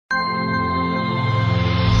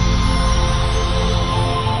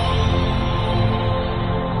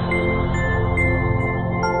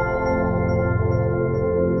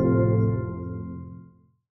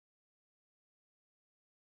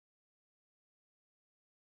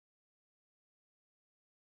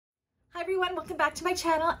Hi everyone, welcome back to my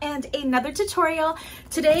channel and another tutorial.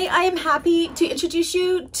 Today I am happy to introduce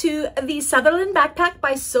you to the Sutherland backpack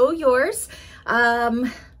by Sew Yours.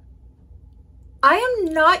 I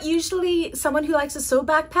am not usually someone who likes to sew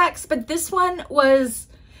backpacks, but this one was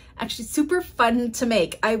actually super fun to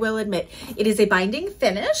make, I will admit. It is a binding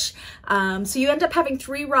finish, so you end up having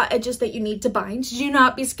 3 raw edges that you need to bind. Do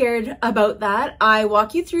not be scared about that. I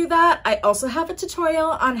walk you through that. I also have a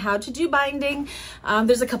tutorial on how to do binding.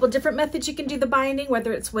 There's a couple different methods you can do the binding,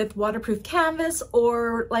 whether it's with waterproof canvas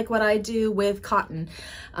or like what I do with cotton,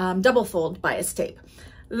 double fold bias tape.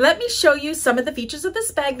 Let me show you some of the features of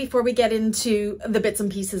this bag before we get into the bits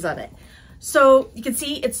and pieces of it. So you can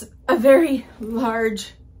see it's a very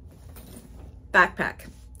large backpack.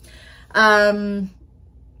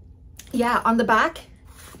 Yeah, on the back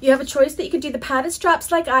you have a choice that you could do the padded straps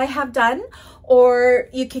like I have done, or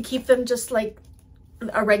you could keep them just like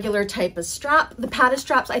a regular type of strap. The padded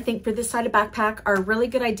straps, I think, for this side of backpack are a really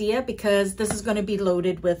good idea because this is going to be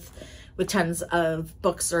loaded with tons of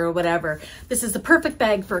books or whatever. This is the perfect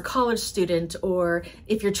bag for a college student, or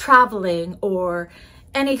if you're traveling, or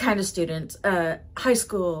any kind of student, high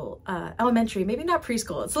school, elementary, maybe not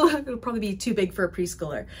preschool. It'll probably be too big for a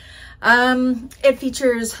preschooler. It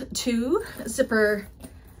features 2 zipper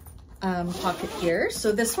pocket here.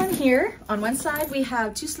 So this one here, on one side, we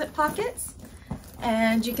have 2 slip pockets,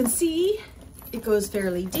 and you can see it goes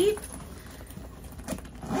fairly deep.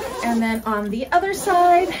 And then on the other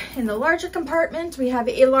side, in the larger compartment, we have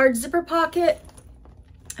a large zipper pocket.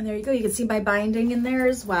 And there you go. You can see my binding in there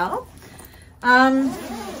as well.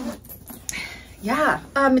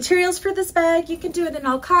 Materials for this bag, you can do it in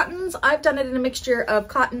all cottons. I've done it in a mixture of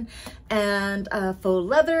cotton and faux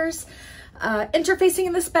leathers. Interfacing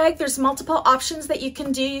in this bag, there's multiple options that you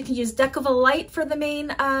can do. You can use Deck of a Light for the main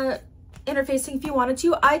interfacing if you wanted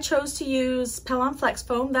to. I chose to use Pellon Flex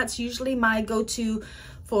Foam. That's usually my go-to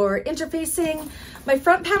for interfacing. My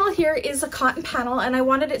front panel here is a cotton panel, and I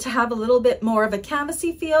wanted it to have a little bit more of a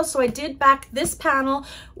canvasy feel, so I did back this panel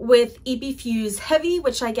with EBFuse Heavy,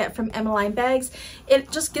 which I get from Emmeline Bags.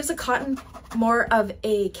 It just gives a cotton more of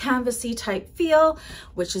a canvasy type feel,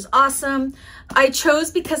 which is awesome. I chose,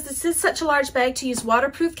 because this is such a large bag, to use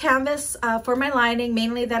waterproof canvas for my lining,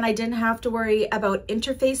 mainly then I didn't have to worry about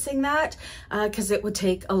interfacing that because it would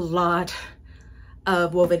take a lot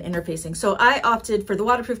of woven interfacing. So I opted for the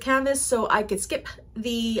waterproof canvas so I could skip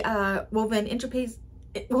the woven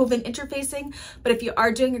interfacing. But if you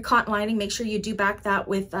are doing a cotton lining, make sure you do back that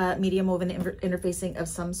with medium woven interfacing of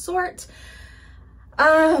some sort.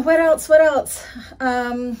 What else?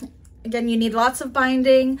 Again, you need lots of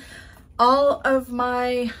binding. All of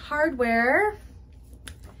my hardware,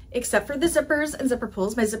 except for the zippers and zipper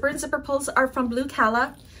pulls, my zipper and zipper pulls are from Blue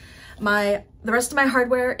Cala. The rest of my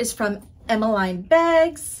hardware is from Emmeline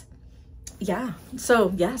Bags.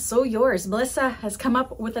 Sew Yours. Melissa has come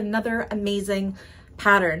up with another amazing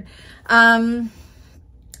pattern. Trying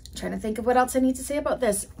to think of what else I need to say about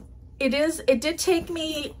this. It did take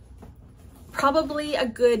me probably a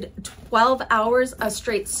good 12 hours of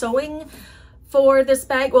straight sewing for this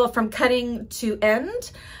bag. Well, from cutting to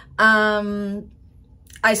end.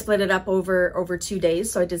 I split it up over 2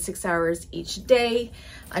 days, so I did 6 hours each day.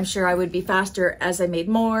 I'm sure I would be faster as I made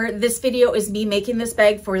more. This video is me making this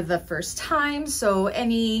bag for the first time, so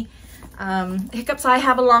any hiccups I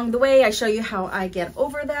have along the way, I show you how I get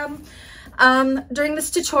over them. During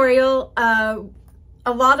this tutorial, a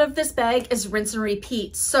lot of this bag is rinse and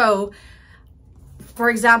repeat. So,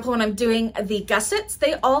 for example, when I'm doing the gussets,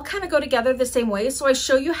 they all kind of go together the same way. So I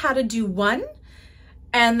show you how to do one,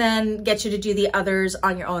 and then get you to do the others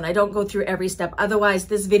on your own. I don't go through every step. Otherwise,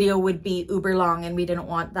 this video would be uber long, and we didn't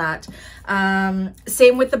want that.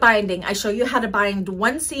 Same with the binding. I show you how to bind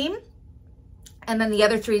one seam, and then the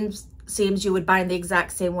other 3 seams you would bind the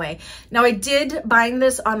exact same way. Now, I did bind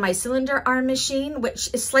this on my cylinder arm machine, which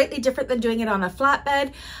is slightly different than doing it on a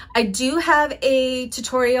flatbed. I do have a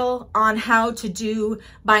tutorial on how to do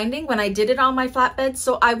binding when I did it on my flatbed,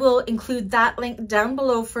 so I will include that link down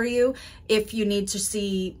below for you if you need to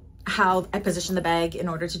see how I position the bag in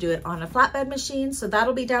order to do it on a flatbed machine. So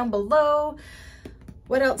that'll be down below.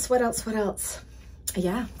 What else?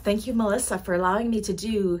 Yeah, thank you, Melissa, for allowing me to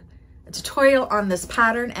do a tutorial on this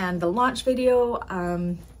pattern and the launch video.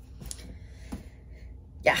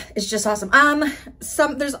 Yeah, it's just awesome.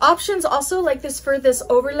 There's options also like this for this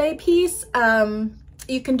overlay piece.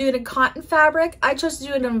 You can do it in cotton fabric. I chose to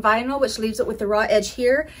do it in vinyl, which leaves it with the raw edge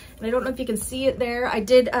here. And I don't know if you can see it there. I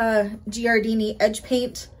did Giardini edge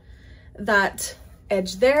paint that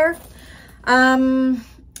edge there.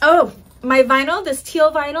 Oh, my vinyl, this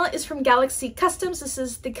teal vinyl is from Galaxy Customs. This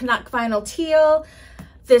is the Canuck vinyl teal.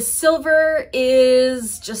 This silver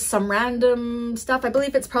is just some random stuff. I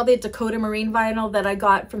believe it's probably a Dakota Marine vinyl that I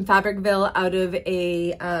got from Fabricville out of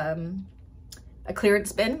a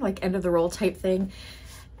clearance bin, like end of the roll type thing.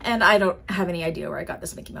 And I don't have any idea where I got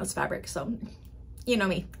this Mickey Mouse fabric, so you know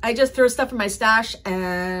me. I just throw stuff in my stash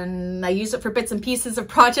and I use it for bits and pieces of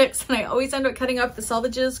projects, and I always end up cutting off the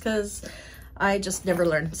selvages because I just never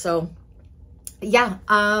learn. So yeah,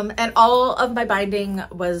 and all of my binding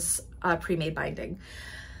was pre-made binding.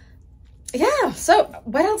 Yeah, so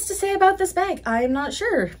what else to say about this bag? I'm not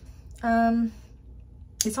sure.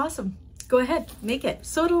 It's awesome. Go ahead, make it.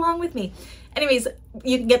 Sew it along with me. Anyways,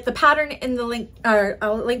 you can get the pattern in the link, or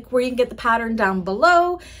I'll link where you can get the pattern down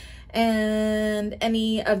below, and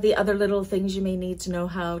any of the other little things you may need to know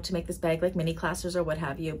how to make this bag, like mini classes or what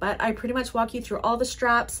have you. But I pretty much walk you through all the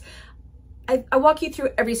straps. I walk you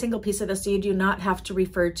through every single piece of this, so you do not have to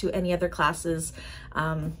refer to any other classes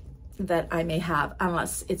that I may have,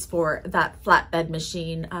 unless it's for that flatbed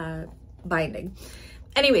machine binding.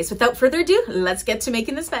 Anyways, without further ado, let's get to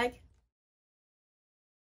making this bag.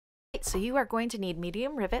 So you are going to need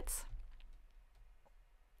medium rivets,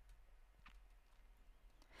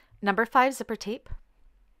 number 5 zipper tape,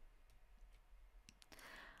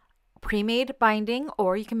 pre-made binding,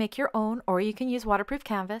 or you can make your own, or you can use waterproof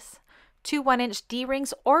canvas, 2 1-inch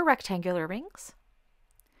D-rings or rectangular rings,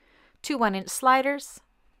 2 1-inch sliders,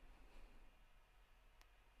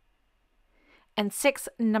 and 6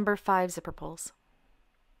 number 5 zipper pulls.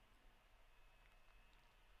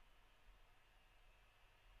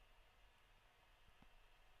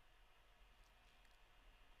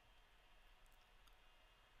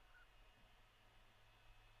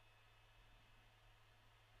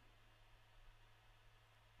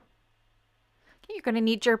 You're going to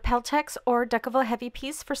need your Peltex or Decaville heavy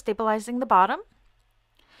piece for stabilizing the bottom.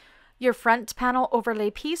 Your front panel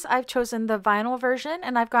overlay piece, I've chosen the vinyl version,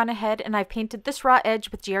 and I've gone ahead and I've painted this raw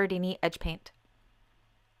edge with Giardini edge paint.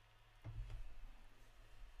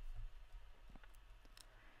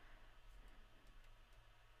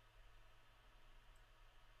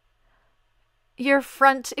 Your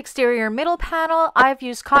front exterior middle panel, I've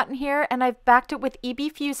used cotton here, and I've backed it with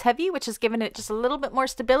EBFuse Heavy, which has given it just a little bit more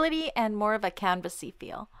stability and more of a canvasy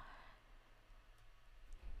feel.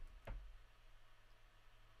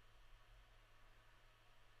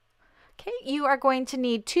 Okay, you are going to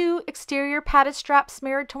need 2 exterior padded straps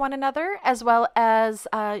mirrored to one another, as well as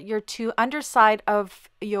your 2 underside of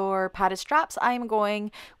your padded straps. I am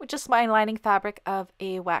going with just my lining fabric of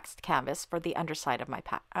a waxed canvas for the underside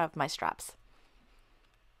of my straps.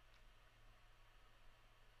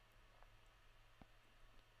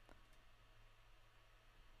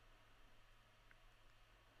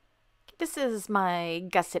 This is my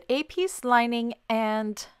gusset A piece, lining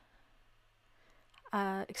and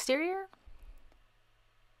exterior.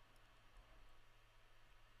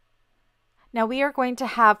 Now we are going to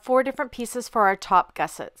have 4 different pieces for our top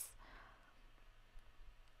gussets.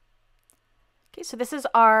 Okay, so this is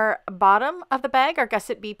our bottom of the bag, our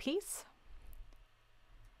gusset B piece.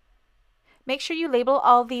 Make sure you label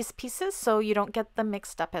all these pieces so you don't get them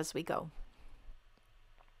mixed up as we go.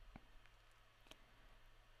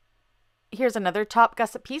 Here's another top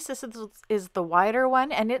gusset piece. This is the wider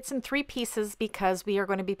one, and it's in 3 pieces because we are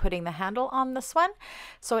going to be putting the handle on this one.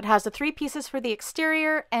 So it has the 3 pieces for the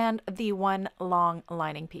exterior and the 1 long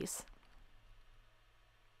lining piece.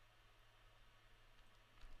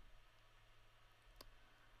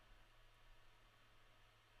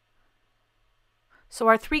 So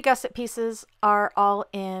our 3 gusset pieces are all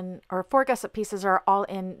in, or 4 gusset pieces are all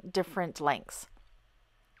in different lengths.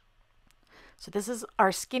 So this is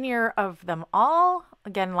our skinnier of them all,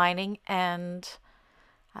 again lining and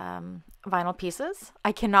vinyl pieces.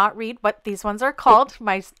 I cannot read what these ones are called.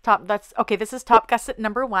 This is top gusset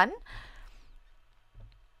number 1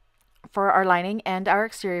 for our lining and our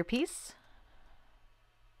exterior piece.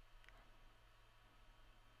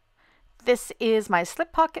 This is my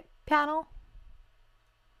slip pocket panel.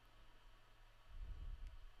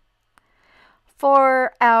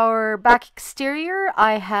 For our back exterior,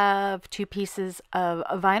 I have 2 pieces of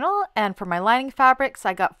vinyl, and for my lining fabrics,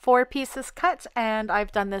 I got 4 pieces cut, and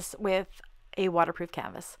I've done this with a waterproof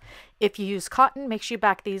canvas. If you use cotton, make sure you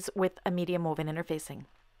back these with a medium woven interfacing.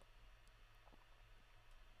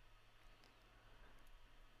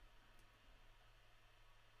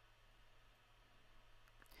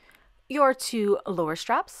 Your 2 lower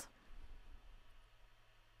straps.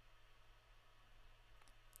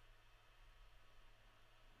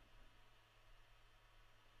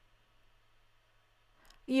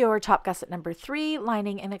 Your top gusset number 3,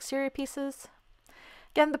 lining and exterior pieces.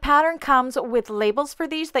 Again, the pattern comes with labels for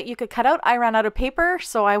these that you could cut out. I ran out of paper,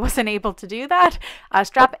 so I wasn't able to do that. A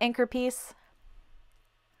strap anchor piece,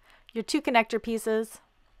 your 2 connector pieces,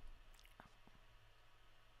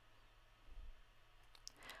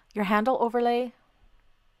 your handle overlay,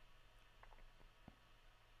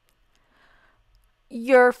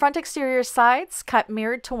 your front exterior sides cut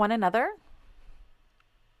mirrored to one another,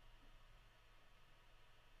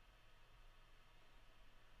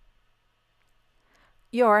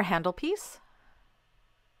 your handle piece,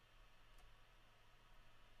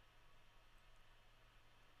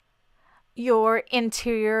 your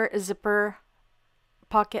interior zipper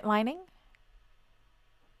pocket lining,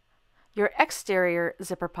 your exterior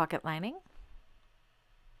zipper pocket lining,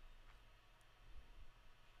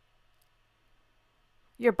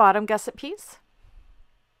 your bottom gusset piece,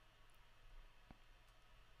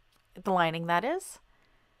 the lining that is,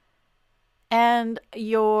 and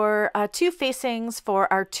your 2 facings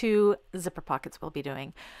for our 2 zipper pockets we'll be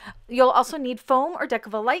doing. You'll also need foam or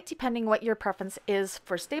Decaville light depending what your preference is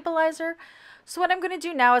for stabilizer. So what I'm going to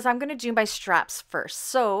do now is I'm going to do my straps first.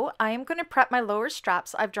 So I am going to prep my lower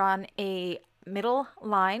straps. I've drawn a middle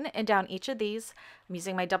line and down each of these. I'm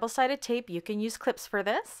using my double-sided tape. You can use clips for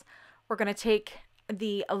this. We're going to take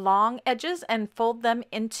the long edges and fold them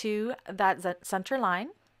into that center line,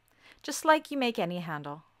 just like you make any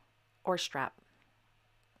handle or strap.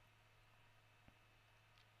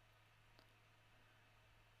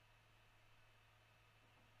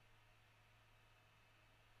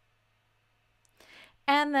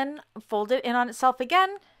 And then fold it in on itself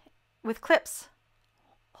again with clips,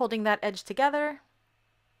 holding that edge together.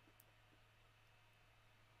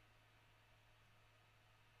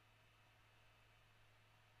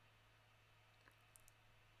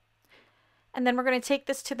 And then we're going to take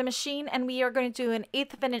this to the machine and we are going to do an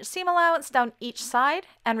 1/8 of an inch seam allowance down each side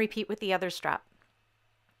and repeat with the other strap.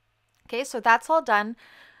 Okay, so that's all done.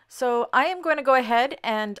 So I am going to go ahead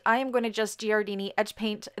and I am going to just Giardini edge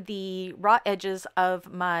paint the raw edges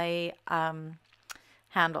of my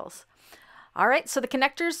handles. All right, so the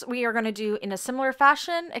connectors we are going to do in a similar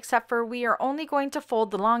fashion, except for we are only going to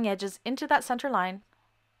fold the long edges into that center line.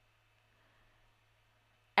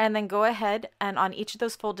 And then go ahead and on each of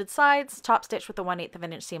those folded sides, top stitch with the 1/8 of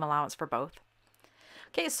an inch seam allowance for both.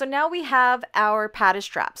 Okay, so now we have our padded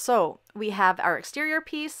strap. So we have our exterior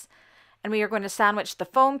piece, and we are going to sandwich the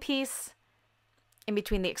foam piece in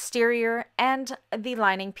between the exterior and the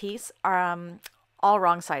lining piece, all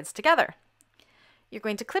wrong sides together. You're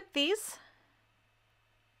going to clip these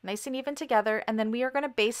nice and even together, and then we are going to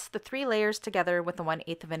base the 3 layers together with the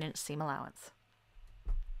 1/8 of an inch seam allowance.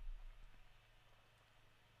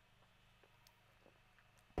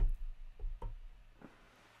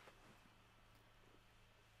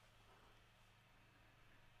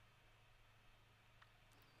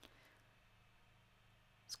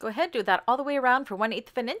 Let's go ahead, do that all the way around for 1/8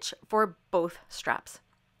 of an inch for both straps.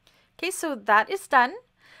 Okay, so that is done.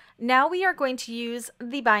 Now we are going to use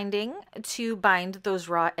the binding to bind those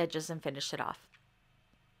raw edges and finish it off.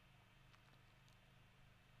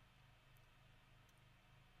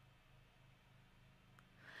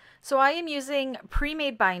 So I am using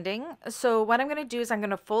pre-made binding. So what I'm going to do is I'm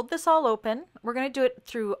going to fold this all open. We're going to do it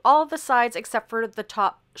through all the sides except for the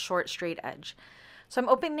top short straight edge. So I'm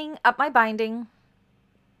opening up my binding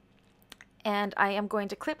and I am going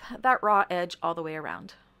to clip that raw edge all the way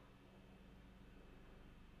around.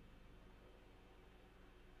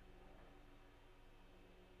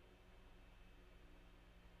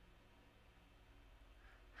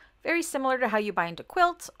 Very similar to how you bind a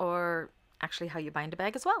quilt, or actually how you bind a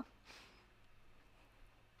bag as well.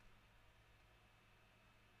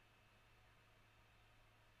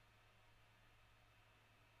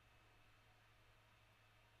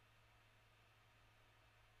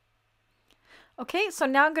 Okay, so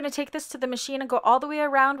now I'm going to take this to the machine and go all the way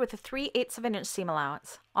around with a 3/8 of an inch seam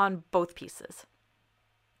allowance on both pieces.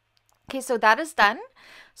 Okay, so that is done.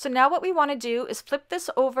 So now what we want to do is flip this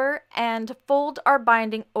over and fold our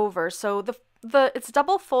binding over. So it's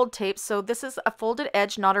double fold tape, so this is a folded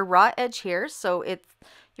edge, not a raw edge here. So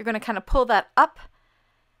you're going to kind of pull that up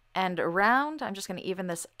and around. I'm just going to even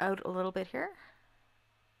this out a little bit here.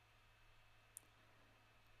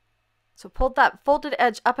 So pull that folded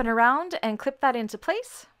edge up and around and clip that into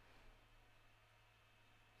place,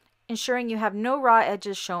 ensuring you have no raw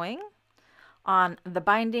edges showing on the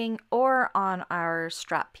binding or on our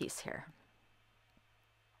strap piece here.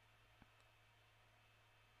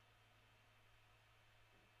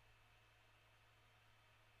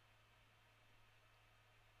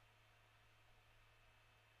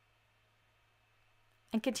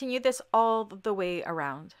 And continue this all the way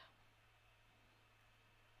around.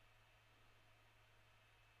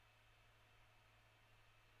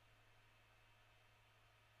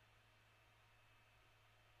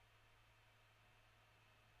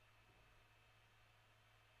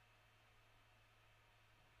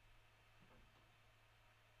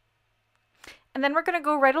 And then we're going to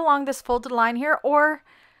go right along this folded line here, or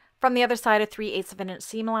from the other side, a 3/8 of an inch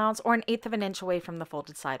seam allowance, or 1/8 of an inch away from the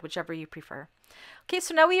folded side, whichever you prefer. Okay,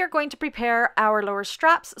 so now we are going to prepare our lower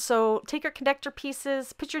straps. So take your connector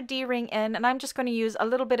pieces, put your D-ring in, and I'm just going to use a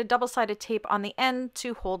little bit of double-sided tape on the end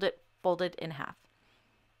to hold it folded in half.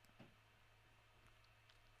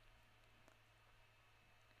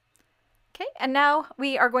 Okay, and now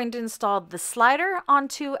we are going to install the slider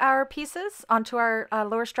onto our pieces, onto our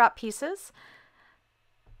lower strap pieces.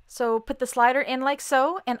 So put the slider in like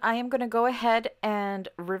so, and I am going to go ahead and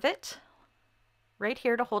rivet right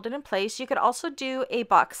here to hold it in place. You could also do a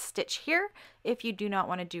box stitch here if you do not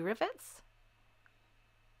want to do rivets.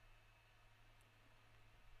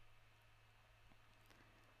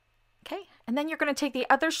 Okay, and then you're going to take the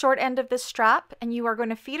other short end of this strap and you are going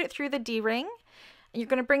to feed it through the D-ring. And you're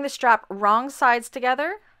going to bring the strap wrong sides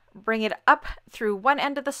together, bring it up through one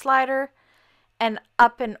end of the slider and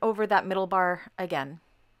up and over that middle bar again,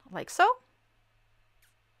 like so.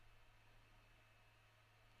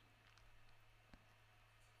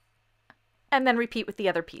 And then repeat with the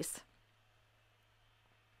other piece.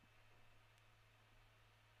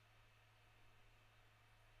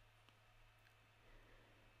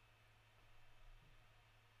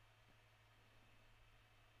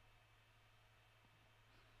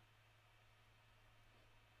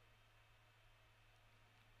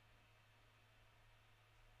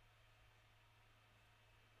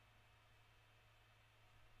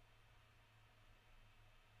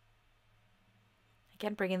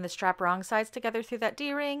 Again, bringing the strap wrong sides together through that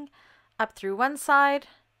D-ring, up through one side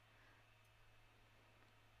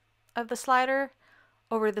of the slider,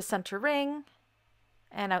 over the center ring,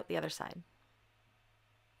 and out the other side.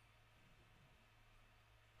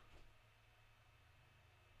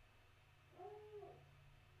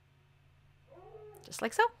 Just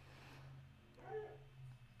like so.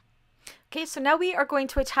 Okay, so now we are going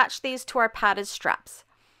to attach these to our padded straps.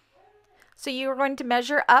 So you are going to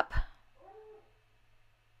measure up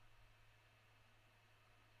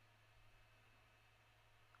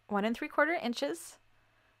 1 3/4 inches,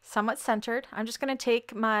 somewhat centered. I'm just going to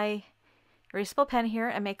take my erasable pen here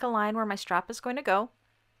and make a line where my strap is going to go.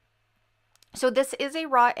 So this is a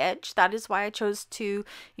raw edge. That is why I chose to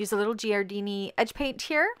use a little Giardini edge paint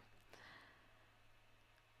here.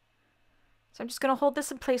 So I'm just going to hold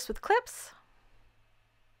this in place with clips.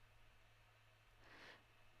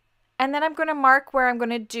 And then I'm going to mark where I'm going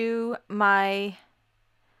to do my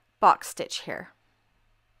box stitch here.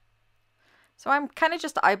 So I'm kind of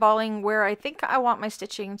just eyeballing where I think I want my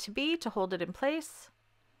stitching to be to hold it in place.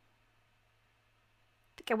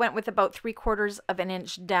 I think I went with about 3/4 of an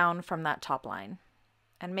inch down from that top line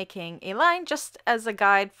and making a line just as a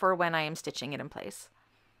guide for when I am stitching it in place.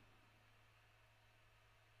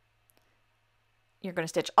 You're going to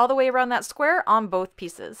stitch all the way around that square on both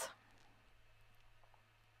pieces.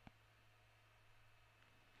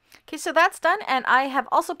 Okay, so that's done, and I have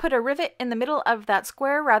also put a rivet in the middle of that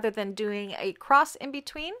square rather than doing a cross in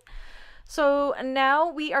between. So now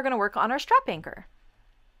we are going to work on our strap anchor.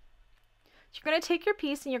 So you're going to take your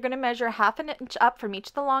piece and you're going to measure 1/2 inch up from each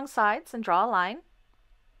of the long sides and draw a line.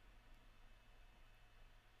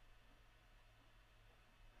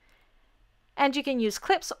 And you can use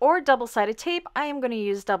clips or double-sided tape. I am going to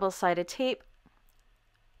use double-sided tape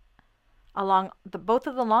along both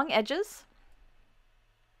of the long edges.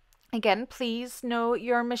 Again, please know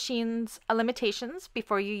your machine's limitations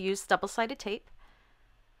before you use double-sided tape.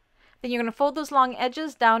 Then you're going to fold those long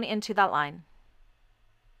edges down into that line.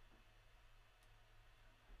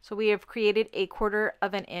 So we have created a 1/4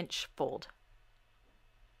 of an inch fold.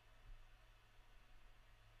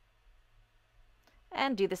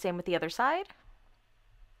 And do the same with the other side.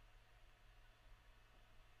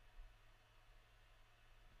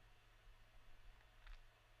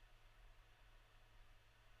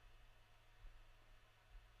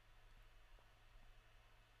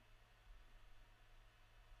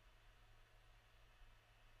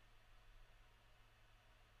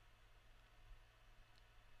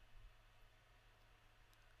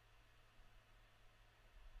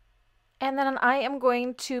 And then I am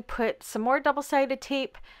going to put some more double-sided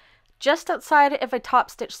tape just outside of a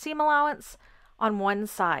top stitch seam allowance on one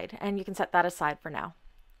side, and you can set that aside for now.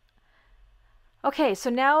 Okay,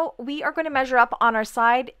 so now we are going to measure up on our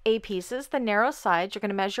side A pieces, the narrow sides. You're going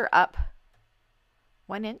to measure up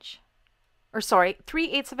 1 inch, or sorry,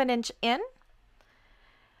 3/8 of an inch in.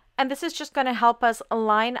 And this is just going to help us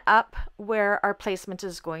line up where our placement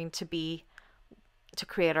is going to be to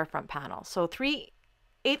create our front panel. So 3/8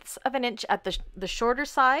 of an inch at the shorter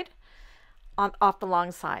side off the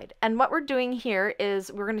long side. And what we're doing here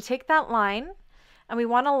is we're going to take that line and we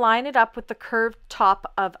want to line it up with the curved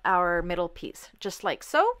top of our middle piece, just like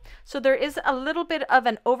so. So there is a little bit of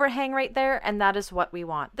an overhang right there, and that is what we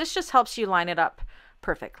want. This just helps you line it up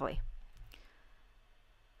perfectly.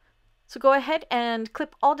 So go ahead and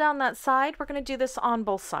clip all down that side. We're going to do this on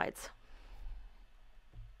both sides.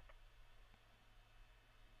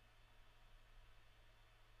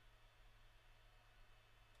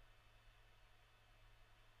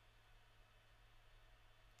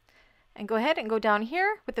 And go ahead and go down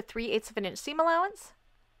here with the 3/8 of an inch seam allowance.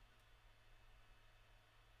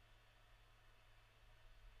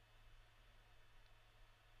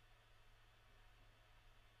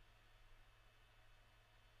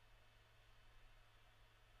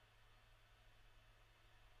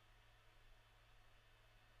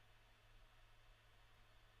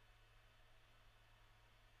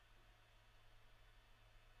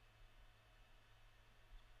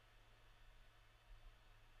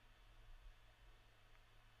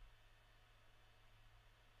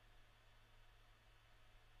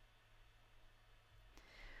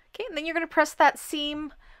 Okay, and then you're going to press that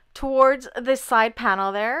seam towards this side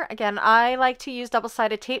panel there. Again, I like to use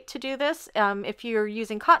double-sided tape to do this. If you're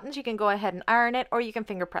using cottons, you can go ahead and iron it, or you can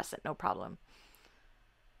finger press it, no problem.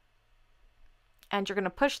 And you're going to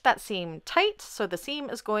push that seam tight, so the seam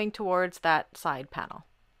is going towards that side panel,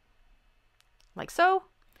 like so.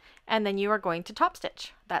 And then you are going to top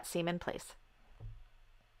stitch that seam in place.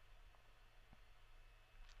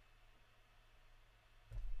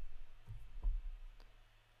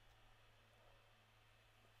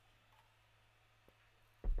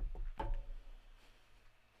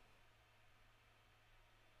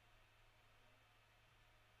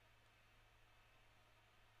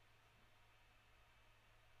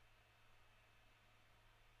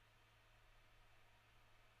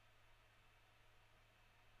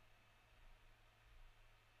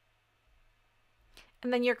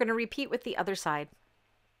 And then you're going to repeat with the other side.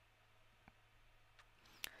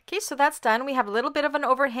 Okay, so that's done. We have a little bit of an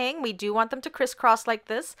overhang. We do want them to crisscross like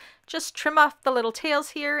this. Just trim off the little tails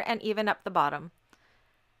here and even up the bottom.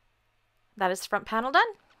 That is front panel done.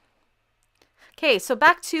 Okay, so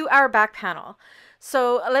back to our back panel.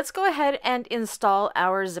 So let's go ahead and install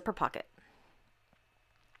our zipper pocket.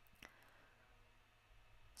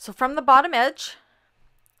 So from the bottom edge,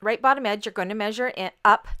 right bottom edge, you're going to measure it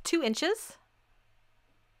up 2 inches.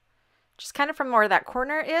 Just kind of from where that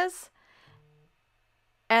corner is,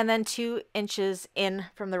 and then 2 inches in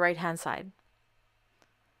from the right hand side.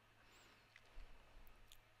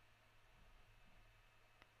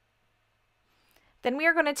 Then we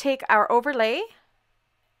are going to take our overlay,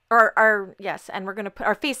 or and we're going to put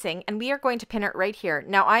our facing, and we are going to pin it right here.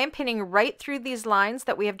 Now I am pinning right through these lines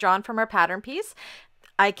that we have drawn from our pattern piece.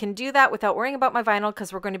 I can do that without worrying about my vinyl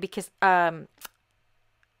because we're going to be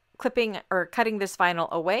clipping or cutting this vinyl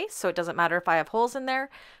away, so it doesn't matter if I have holes in there.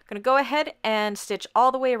 I'm going to go ahead and stitch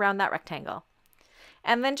all the way around that rectangle.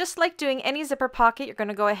 And then just like doing any zipper pocket, you're going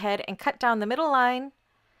to go ahead and cut down the middle line,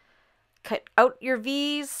 cut out your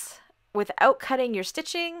V's without cutting your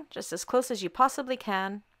stitching, just as close as you possibly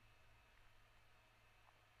can.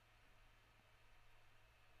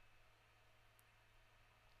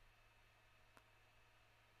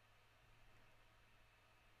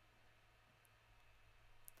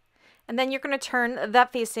 And then you're going to turn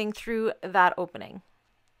that facing through that opening,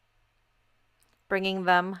 bringing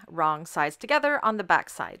them wrong sides together on the back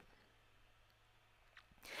side.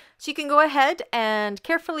 So you can go ahead and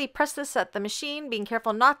carefully press this at the machine, being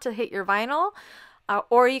careful not to hit your vinyl,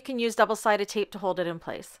 or you can use double-sided tape to hold it in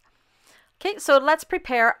place. Okay, so let's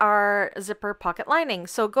prepare our zipper pocket lining.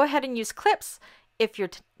 So go ahead and use clips. If your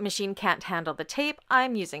machine can't handle the tape,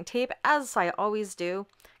 I'm using tape, as I always do.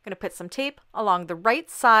 I'm going to put some tape along the right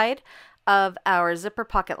side of our zipper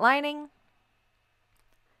pocket lining.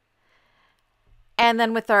 And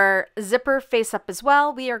then with our zipper face up as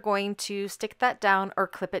well, we are going to stick that down or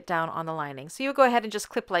clip it down on the lining. So you go ahead and just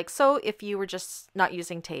clip like so if you were just not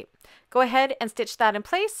using tape. Go ahead and stitch that in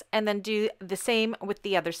place and then do the same with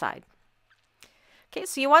the other side. Okay,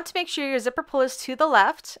 so you want to make sure your zipper pull is to the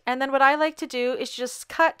left, and then what I like to do is just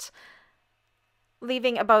cut,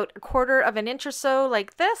 leaving about 1/4 of an inch or so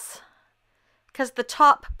like this, because the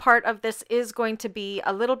top part of this is going to be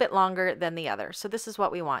a little bit longer than the other. So this is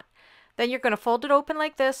what we want. Then you're going to fold it open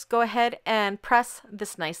like this, go ahead and press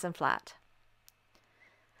this nice and flat.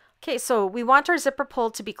 Okay, so we want our zipper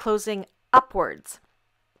pull to be closing upwards.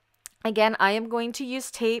 Again, I am going to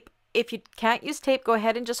use tape. If you can't use tape, go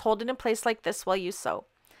ahead and just hold it in place like this while you sew.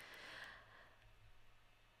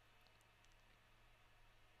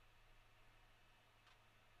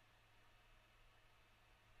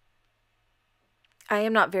 I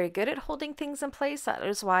am not very good at holding things in place. That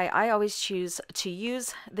is why I always choose to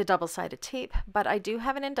use the double-sided tape, but I do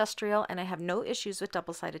have an industrial and I have no issues with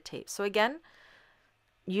double-sided tape. So again,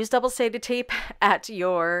 use double-sided tape at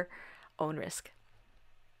your own risk.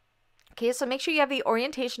 Okay, so make sure you have the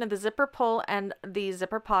orientation of the zipper pull and the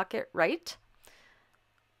zipper pocket right.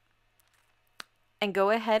 And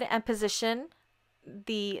go ahead and position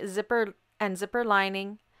the zipper and zipper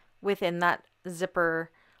lining within that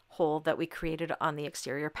zipper hole that we created on the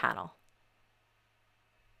exterior panel.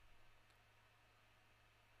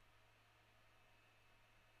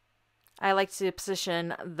 I like to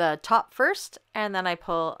position the top first, and then I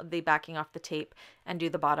pull the backing off the tape and do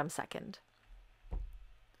the bottom second.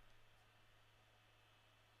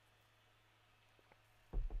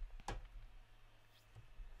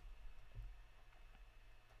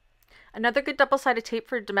 Another good double-sided tape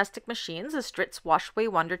for domestic machines is Stritz Wash Away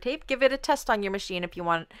Wonder Tape. Give it a test on your machine if you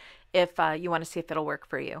want to see if it'll work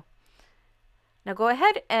for you. Now go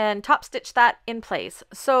ahead and top stitch that in place.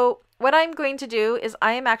 So what I'm going to do is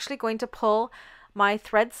I am actually going to pull my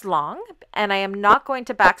threads long, and I am not going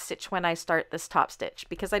to back stitch when I start this top stitch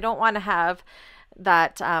because I don't want to have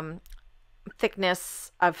that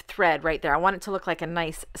thickness of thread right there. I want it to look like a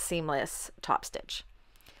nice seamless top stitch.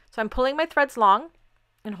 So I'm pulling my threads long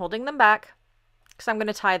and holding them back because I'm going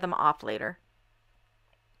to tie them off later.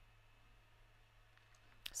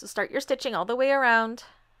 So start your stitching all the way around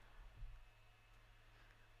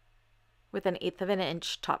with an 1/8 of an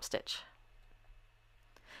inch top stitch.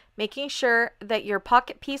 Making sure that your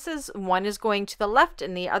pocket pieces, one is going to the left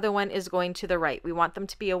and the other one is going to the right. We want them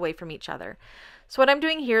to be away from each other. So what I'm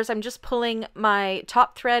doing here is I'm just pulling my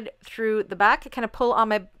top thread through the back. I kind of pull on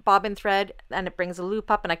my bobbin thread and it brings a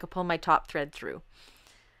loop up and I can pull my top thread through.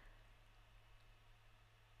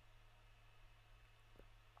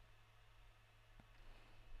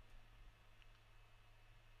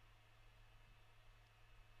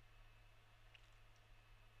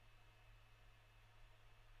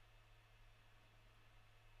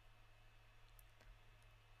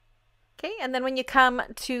 Okay, and then when you come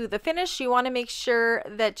to the finish, you want to make sure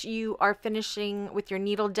that you are finishing with your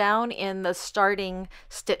needle down in the starting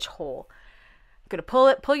stitch hole. I'm going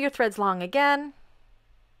to pull your threads long again.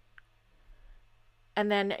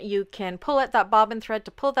 And then you can pull at that bobbin thread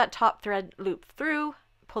to pull that top thread loop through,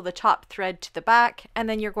 pull the top thread to the back, and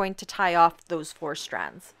then you're going to tie off those 4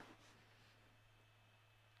 strands.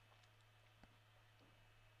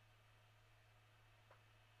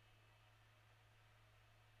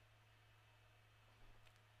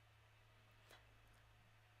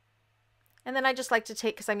 And then I just like to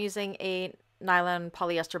take, because I'm using a nylon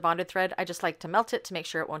polyester bonded thread, I just like to melt it to make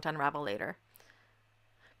sure it won't unravel later.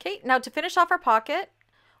 Okay, now to finish off our pocket,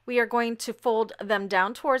 we are going to fold them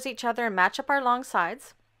down towards each other and match up our long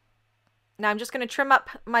sides. Now I'm just going to trim up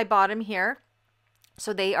my bottom here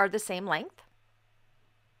so they are the same length.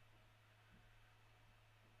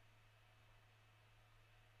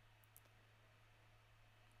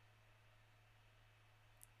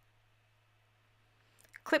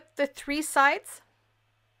 Clip the 3 sides,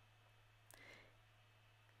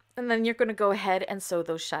 and then you're going to go ahead and sew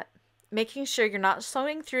those shut. Making sure you're not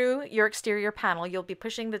sewing through your exterior panel. You'll be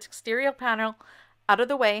pushing the exterior panel out of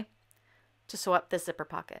the way to sew up the zipper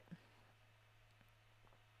pocket.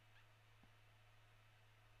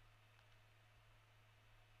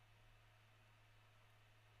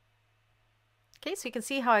 Okay, so you can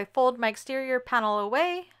see how I fold my exterior panel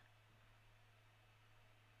away.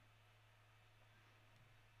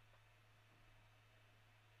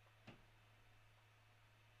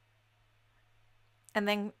 And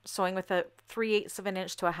then sewing with a 3/8 of an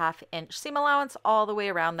inch to a 1/2 inch seam allowance all the way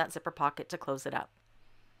around that zipper pocket to close it up.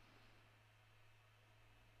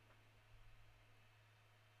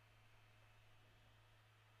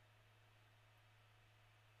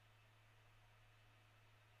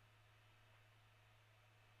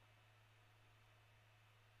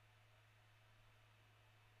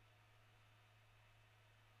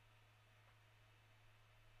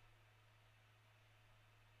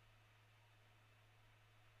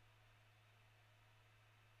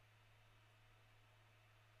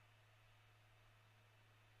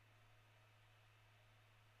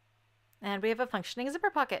 And we have a functioning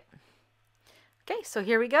zipper pocket. Okay, so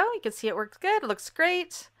here we go. You can see it works good. It looks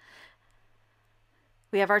great.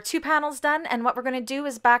 We have our 2 panels done, and what we're going to do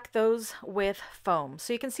is back those with foam.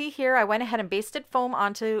 So you can see here I went ahead and basted foam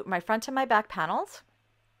onto my front and my back panels.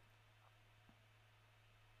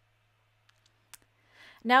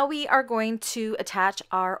 Now we are going to attach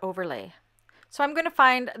our overlay. So I'm going to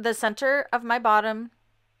find the center of my bottom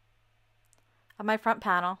of my front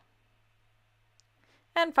panel.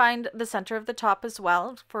 And find the center of the top as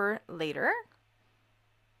well for later.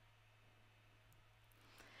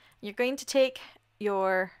 You're going to take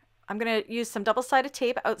your, I'm going to use some double-sided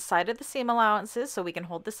tape outside of the seam allowances so we can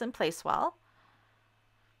hold this in place well.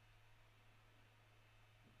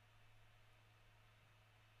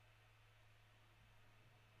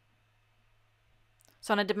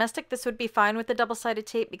 So on a domestic, this would be fine with the double-sided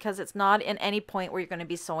tape because it's not in any point where you're going to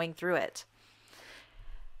be sewing through it.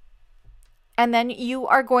 And then you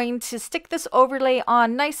are going to stick this overlay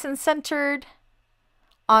on nice and centered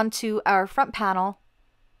onto our front panel,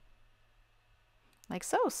 like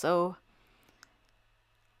so. So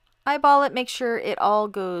eyeball it, make sure it all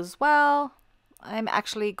goes well. I'm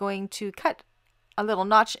actually going to cut a little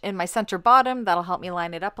notch in my center bottom. That'll help me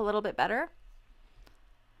line it up a little bit better.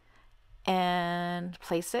 And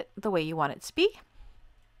place it the way you want it to be.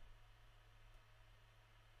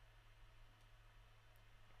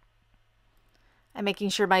 I'm making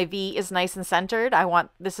sure my V is nice and centered.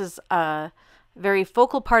 This is a very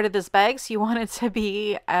focal part of this bag, so you want it to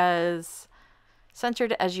be as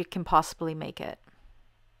centered as you can possibly make it.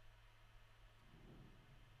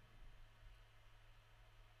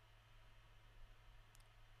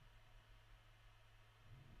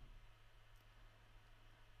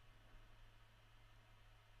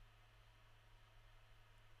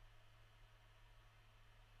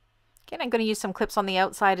 Okay, and I'm going to use some clips on the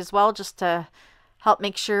outside as well just to help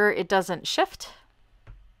make sure it doesn't shift.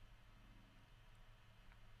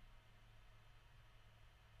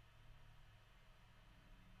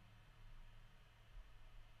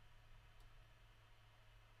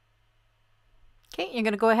 Okay, you're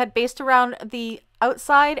going to go ahead, baste around the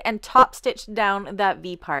outside and top stitch down that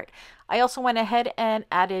V part. I also went ahead and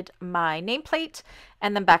added my nameplate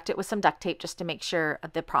and then backed it with some duct tape just to make sure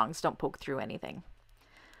the prongs don't poke through anything.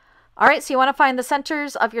 All right, so you want to find the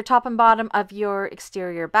centers of your top and bottom of your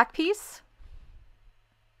exterior back piece.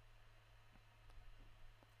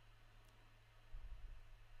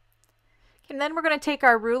 And then we're going to take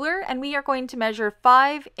our ruler and we are going to measure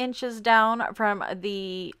 5 inches down from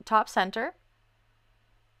the top center.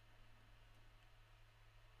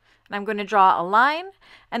 And I'm going to draw a line,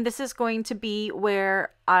 and this is going to be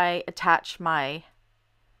where I attach my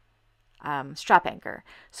strap anchor.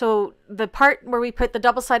 So the part where we put the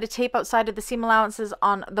double-sided tape outside of the seam allowances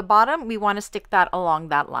on the bottom, we want to stick that along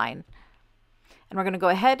that line. And we're going to go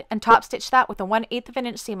ahead and top stitch that with a 1/8 of an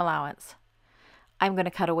inch seam allowance. I'm going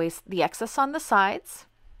to cut away the excess on the sides.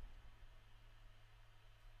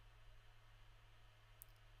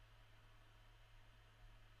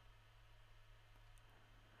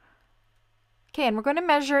 Okay, and we're going to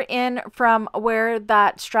measure in from where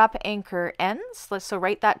that strap anchor ends. So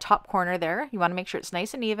right that top corner there. You want to make sure it's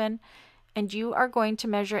nice and even. And you are going to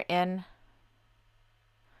measure in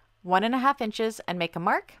 1.5 inches and make a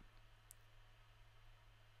mark.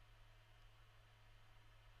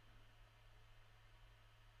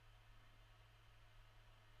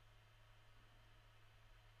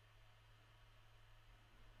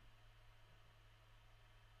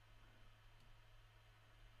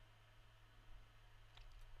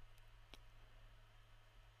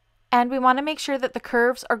 And we want to make sure that the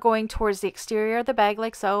curves are going towards the exterior of the bag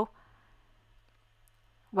like so.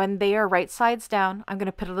 When they are right sides down, I'm going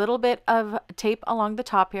to put a little bit of tape along the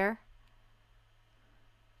top here.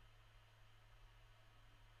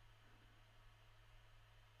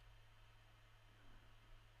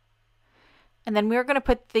 And then we're going to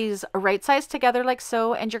put these right sides together like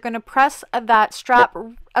so, and you're going to press that strap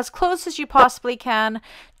as close as you possibly can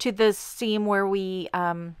to the seam where we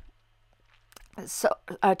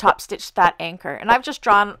top stitch that anchor. And I've just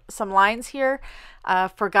drawn some lines here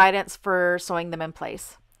for guidance for sewing them in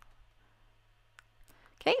place.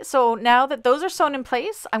 Okay, so now that those are sewn in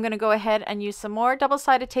place, I'm going to go ahead and use some more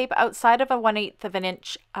double-sided tape outside of a 1/8 of an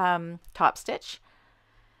inch top stitch.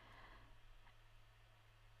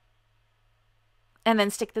 And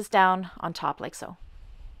then stick this down on top like so.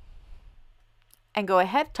 And go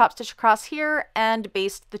ahead, top stitch across here and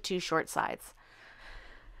baste the 2 short sides.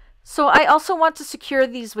 So I also want to secure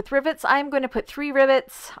these with rivets. I'm going to put 3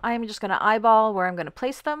 rivets. I'm just going to eyeball where I'm going to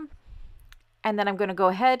place them. And then I'm going to go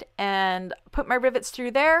ahead and put my rivets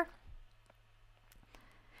through there,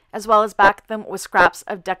 as well as back them with scraps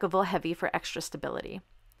of Decaville Heavy for extra stability.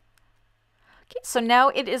 Okay, so now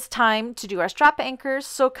it is time to do our strap anchors.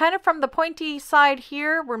 So kind of from the pointy side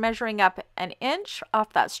here, we're measuring up 1 inch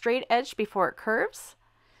off that straight edge before it curves.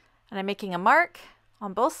 And I'm making a mark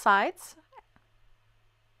on both sides.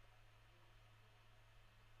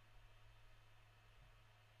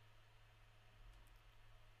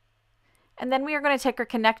 And then we are going to take our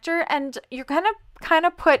connector, and you're kind kind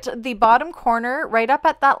of put the bottom corner right up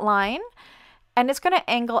at that line, and it's going to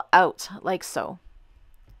angle out like so.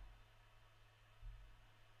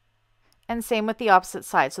 And same with the opposite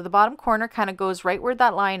side. So the bottom corner kind of goes right where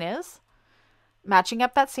that line is, matching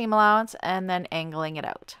up that seam allowance and then angling it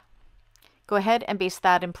out. Go ahead and baste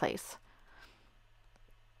that in place.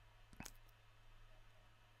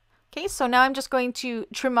 Okay, so now I'm just going to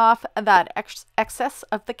trim off that excess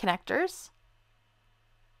of the connectors.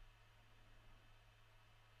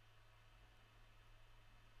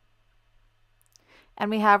 And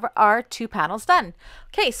we have our 2 panels done.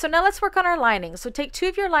 Okay, so now let's work on our lining. So take 2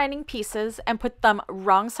 of your lining pieces and put them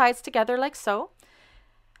wrong sides together like so.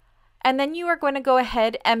 And then you are going to go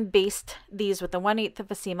ahead and baste these with the 1/8 of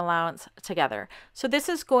a seam allowance together. So this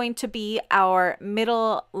is going to be our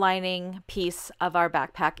middle lining piece of our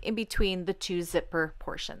backpack in between the 2 zipper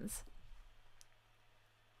portions.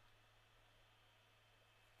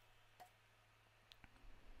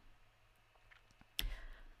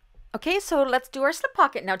 Okay, so let's do our slip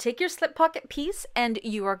pocket. Now take your slip pocket piece and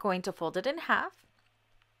you are going to fold it in half,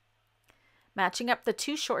 matching up the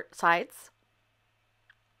 2 short sides.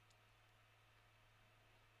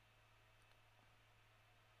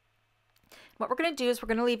 What we're going to do is we're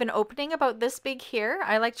going to leave an opening about this big here.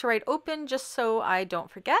 I like to write open just so I don't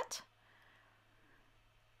forget.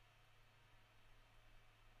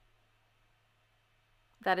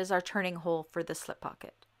 That is our turning hole for the slip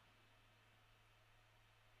pocket.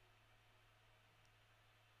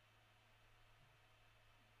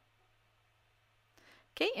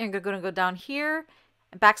 Okay, and you're going to go down here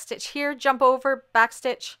and backstitch here, jump over,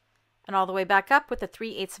 backstitch, and all the way back up with a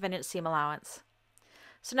 3/8 of an inch seam allowance.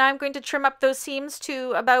 So now I'm going to trim up those seams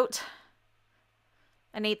to about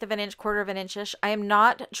 1/8 of an inch, 1/4 of an inch-ish. I am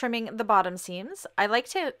not trimming the bottom seams. I like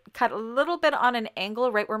to cut a little bit on an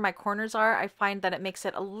angle right where my corners are. I find that it makes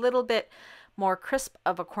it a little bit more crisp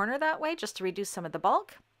of a corner that way, just to reduce some of the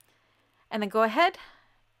bulk. And then go ahead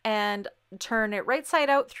and turn it right side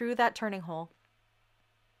out through that turning hole.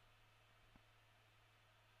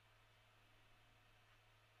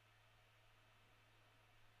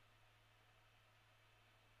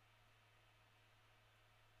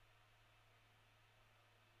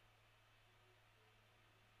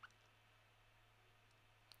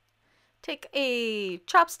 Take a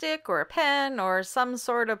chopstick or a pen or some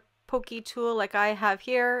sort of pokey tool like I have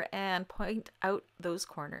here and point out those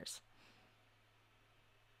corners.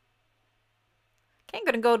 Okay, I'm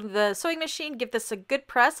going to go to the sewing machine, give this a good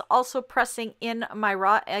press, also pressing in my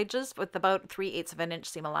raw edges with about 3/8 of an inch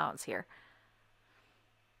seam allowance here.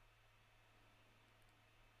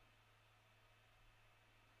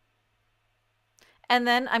 And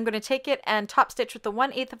then I'm going to take it and top stitch with the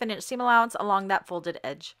 1/8 of an inch seam allowance along that folded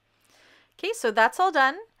edge. Okay, so that's all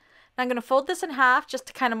done. Now I'm going to fold this in half just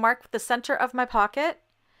to kind of mark the center of my pocket.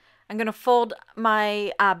 I'm going to fold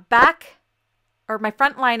my back or my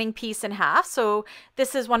front lining piece in half. So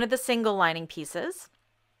this is one of the single lining pieces.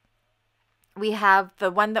 We have the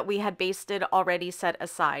one that we had basted already set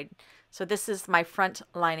aside. So this is my front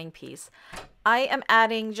lining piece. I am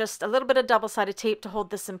adding just a little bit of double-sided tape to hold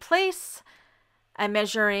this in place. I'm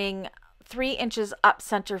measuring 3 inches up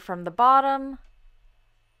center from the bottom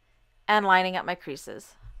and lining up my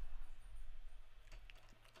creases.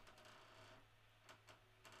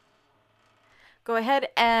 Go ahead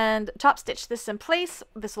and top stitch this in place.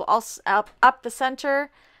 This will also up the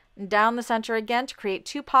center and down the center again to create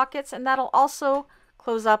 2 pockets, and that'll also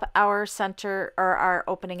close up our center or our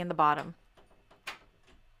opening in the bottom.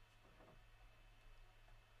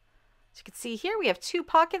 As you can see here, we have 2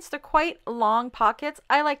 pockets. They're quite long pockets.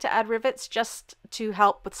 I like to add rivets just to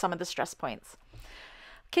help with some of the stress points.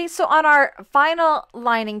 Okay, so on our final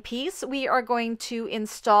lining piece, we are going to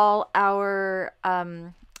install our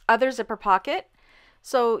other zipper pocket.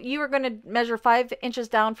 So you are going to measure 5 inches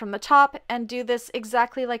down from the top and do this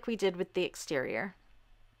exactly like we did with the exterior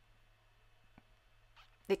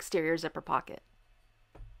zipper pocket.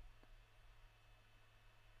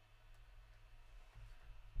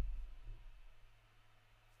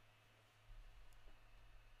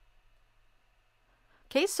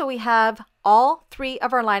 Okay, so we have all 3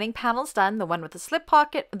 of our lining panels done, the one with the slip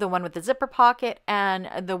pocket, the one with the zipper pocket,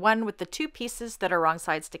 and the one with the 2 pieces that are wrong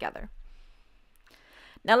sides together.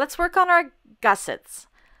 Now let's work on our gussets.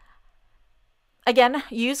 Again,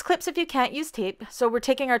 use clips if you can't use tape. So we're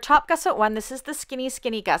taking our top gusset 1. This is the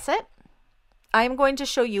skinny gusset. I'm going to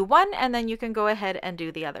show you one and then you can go ahead and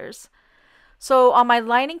do the others. So on my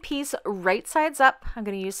lining piece, right sides up, I'm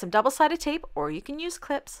going to use some double-sided tape, or you can use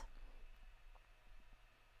clips.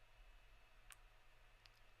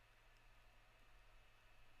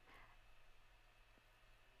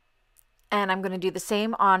 And I'm going to do the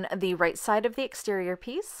same on the right side of the exterior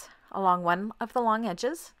piece along one of the long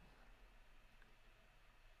edges.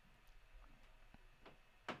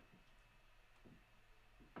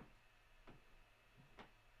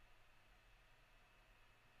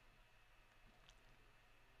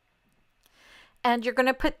 And you're going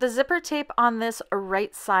to put the zipper tape on this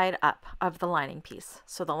right side up of the lining piece.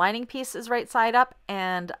 So the lining piece is right side up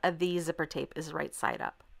and the zipper tape is right side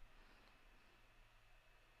up.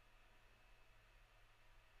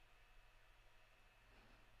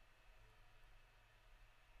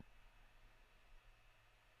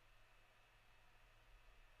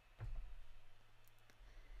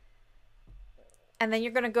 And then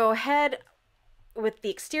you're going to go ahead with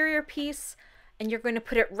the exterior piece and you're going to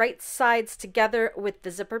put it right sides together with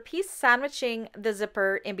the zipper piece, sandwiching the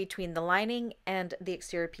zipper in between the lining and the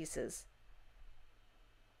exterior pieces.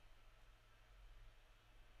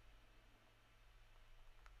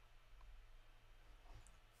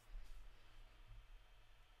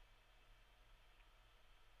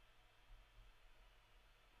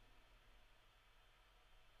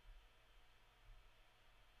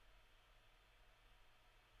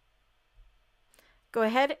 Go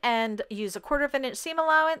ahead and use 1/4 inch seam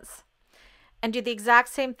allowance and do the exact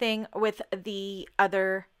same thing with the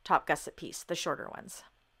other top gusset piece, the shorter ones.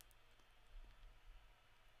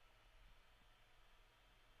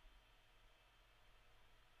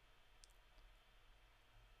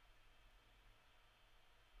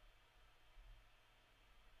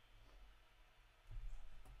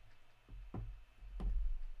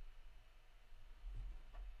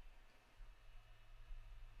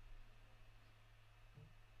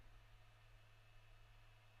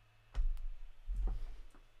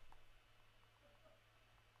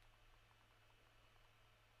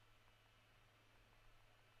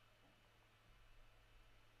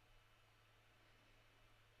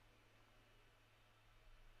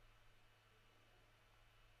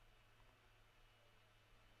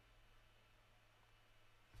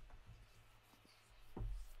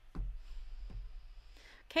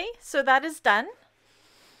 Okay, so that is done.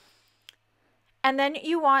 And then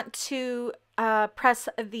you want to press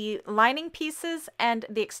the lining pieces and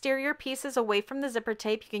the exterior pieces away from the zipper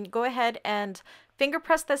tape. You can go ahead and finger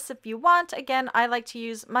press this if you want. Again, I like to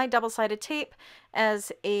use my double-sided tape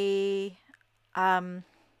as a kind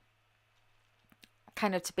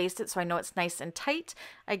of to base it so I know it's nice and tight.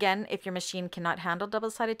 Again, if your machine cannot handle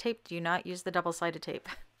double-sided tape, do not use the double-sided tape.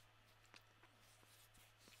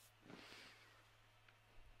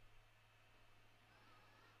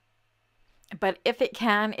 But if it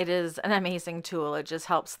can, it is an amazing tool. It just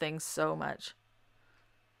helps things so much.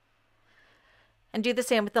 And do the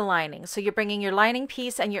same with the lining. So you're bringing your lining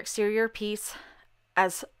piece and your exterior piece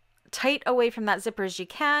as tight away from that zipper as you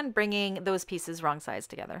can, bringing those pieces wrong sides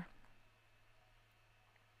together.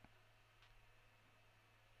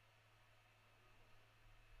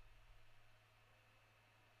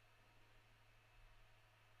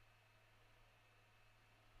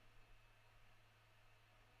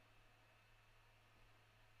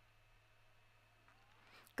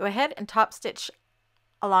 Go ahead and top stitch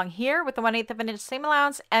along here with the 1/8 of an inch seam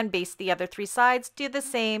allowance and baste the other 3 sides. Do the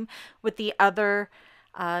same with the other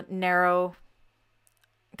narrow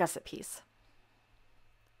gusset piece.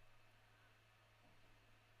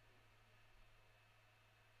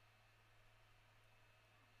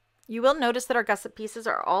 You will notice that our gusset pieces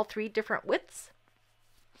are all 3 different widths.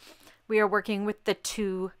 We are working with the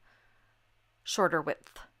 2 shorter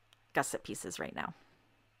width gusset pieces right now.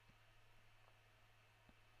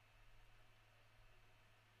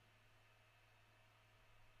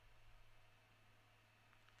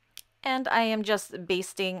 And I am just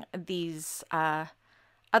basting these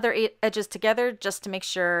other edges together just to make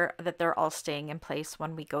sure that they're all staying in place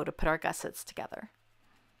when we go to put our gussets together.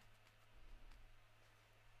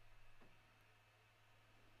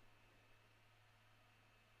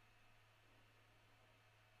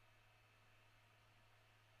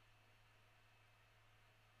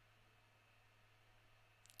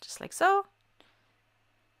 Just like so.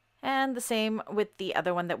 And the same with the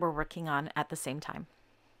other one that we're working on at the same time.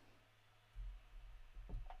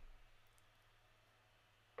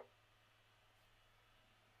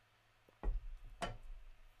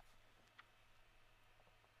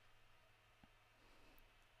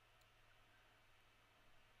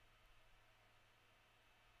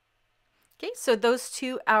 Okay, so those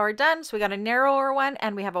 2 are done. So we got a narrower one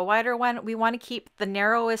and we have a wider one. We want to keep the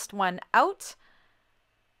narrowest one out.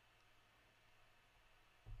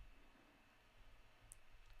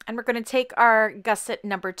 And we're going to take our gusset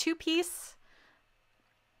number 2 piece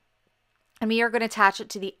And we are going to attach it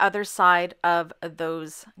to the other side of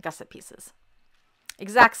those gusset pieces.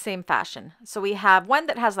 Exact same fashion. So we have one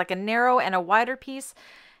that has like a narrow and a wider piece,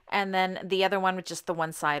 and then the other one with just the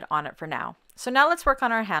one side on it for now. So now let's work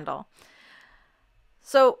on our handle.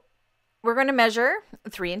 So we're going to measure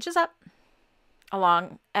 3 inches up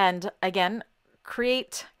along, and again,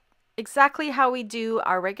 create exactly how we do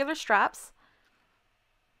our regular straps.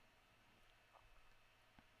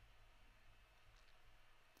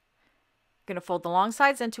 Going to fold the long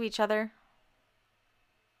sides into each other.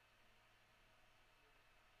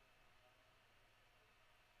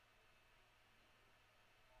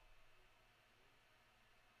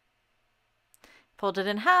 Fold it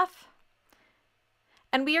in half.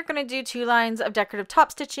 And we are going to do 2 lines of decorative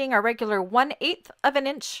top stitching, our regular 1/8 of an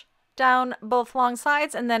inch down both long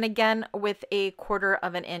sides, and then again with a 1/4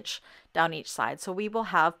 of an inch down each side. So we will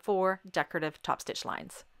have 4 decorative top stitch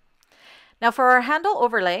lines. Now for our handle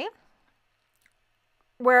overlay,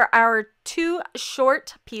 where our 2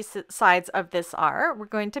 short sides of this are, we're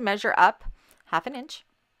going to measure up 1/2 inch.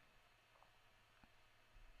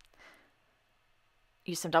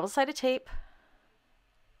 Use some double-sided tape.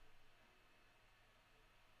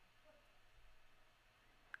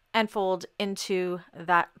 And fold into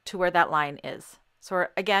that to where that line is. So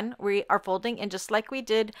again, we are folding in just like we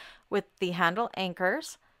did with the handle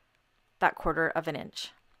anchors, that 1/4 of an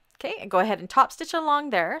inch. Okay, and go ahead and top stitch along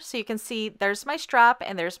there. So you can see there's my strap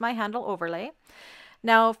and there's my handle overlay.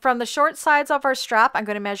 Now from the short sides of our strap, I'm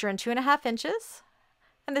going to measure in 2.5 inches.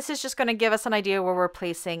 And this is just going to give us an idea where we're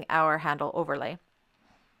placing our handle overlay.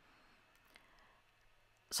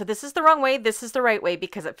 So this is the wrong way, this is the right way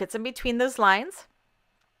because it fits in between those lines.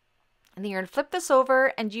 And then you're going to flip this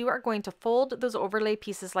over and you are going to fold those overlay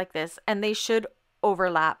pieces like this, and they should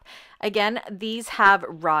overlap. Again, these have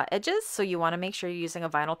raw edges, so you want to make sure you're using a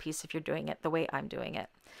vinyl piece if you're doing it the way I'm doing it.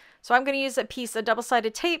 So I'm going to use a piece of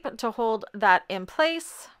double-sided tape to hold that in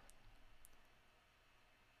place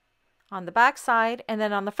on the back side, and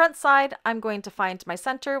then on the front side, I'm going to find my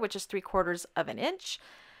center, which is 3/4 of an inch.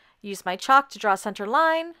 Use my chalk to draw a center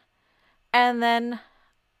line, and then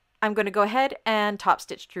I'm going to go ahead and top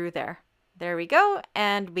stitch through there. There we go.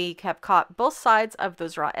 And we have caught both sides of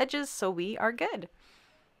those raw edges, so we are good.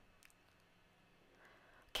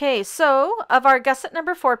 Okay, so of our gusset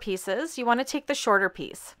number 4 pieces, you want to take the shorter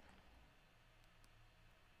piece.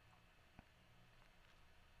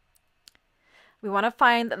 We want to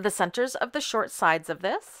find the centers of the short sides of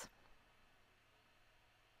this.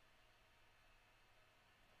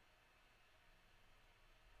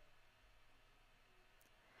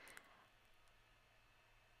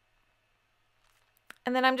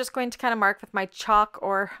 And then I'm just going to kind of mark with my chalk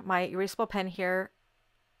or my erasable pen here,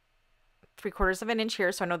 3/4 of an inch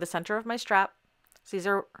here, so I know the center of my strap. So these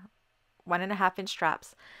are 1.5 inch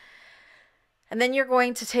straps. And then you're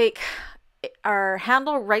going to take our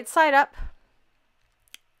handle right side up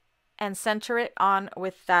and center it on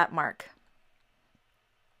with that mark.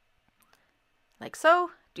 Like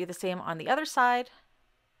so. Do the same on the other side.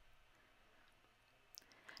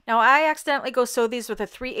 Now I accidentally go sew these with a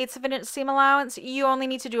 3/8 of an inch seam allowance. You only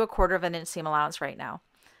need to do a 1/4 of an inch seam allowance right now.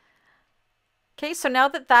 Okay, so now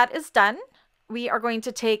that that is done, we are going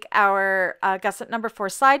to take our gusset number 4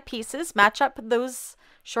 side pieces, match up those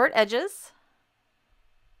short edges.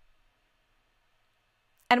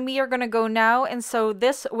 And we are going to go now and sew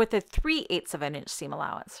this with a 3/8 of an inch seam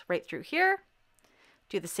allowance right through here.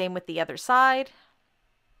 Do the same with the other side.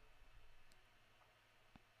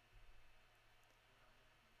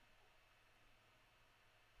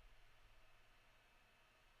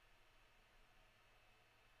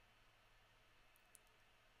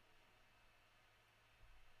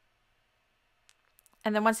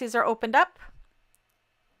 And then once these are opened up,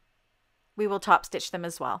 we will top stitch them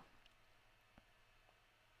as well.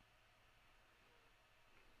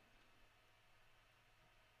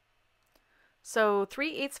 So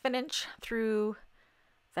 3/8 of an inch through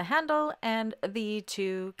the handle and the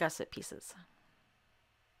 2 gusset pieces.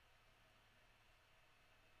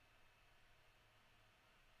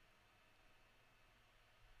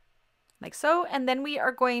 Like so, and then we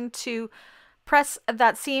are going to press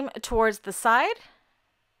that seam towards the side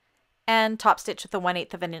and top stitch with a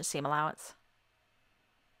 1/8 of an inch seam allowance.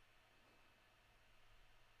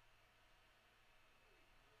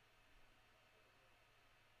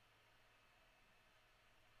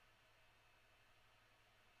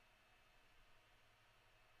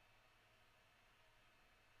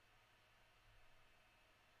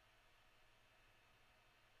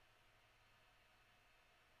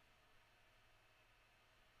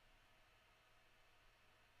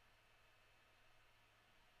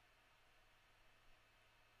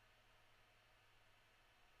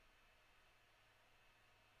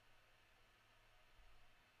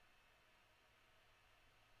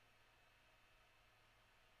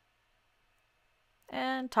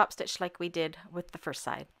 and top stitch like we did with the first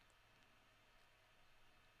side.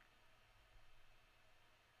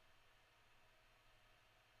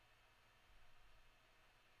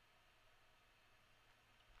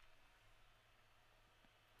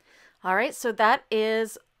 All right, so that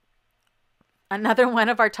is another one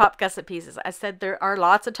of our top gusset pieces. I said there are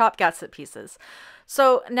lots of top gusset pieces.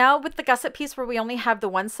 So now with the gusset piece where we only have the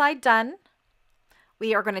one side done,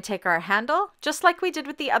 we are going to take our handle, just like we did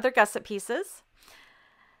with the other gusset pieces,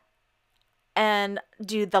 and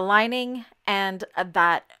do the lining and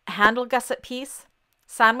that handle gusset piece,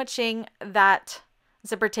 sandwiching that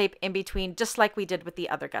zipper tape in between, just like we did with the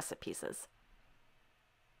other gusset pieces.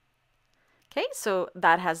 Okay, so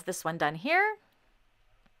that has this one done here.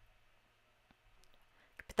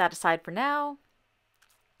 Put that aside for now.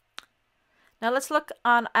 Now let's look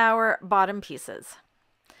on our bottom pieces.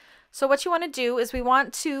 So what you want to do is we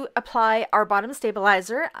want to apply our bottom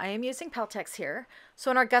stabilizer. I am using Peltex here.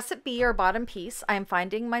 So in our gusset B, or bottom piece, I am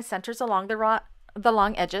finding my centers along the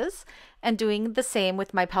long edges and doing the same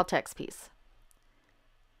with my Peltex piece.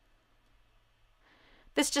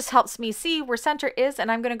 This just helps me see where center is,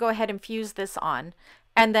 and I'm going to go ahead and fuse this on.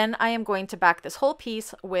 And then I am going to back this whole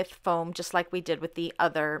piece with foam, just like we did with the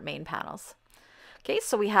other main panels. Okay,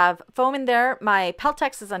 so we have foam in there. My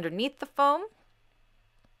Peltex is underneath the foam.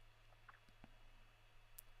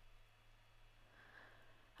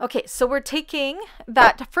 Okay, so we're taking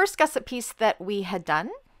that first gusset piece that we had done,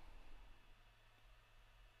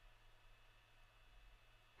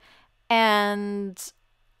 and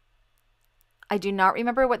I do not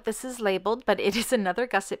remember what this is labeled, but it is another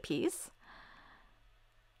gusset piece.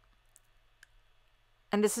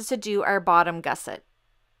 And this is to do our bottom gusset.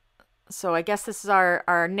 So I guess this is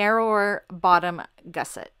our narrower bottom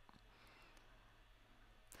gusset.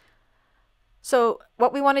 So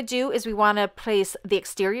what we want to do is we want to place the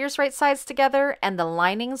exteriors right sides together and the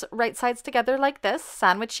linings right sides together like this,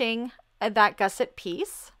 sandwiching that gusset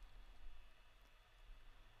piece.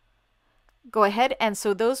 Go ahead and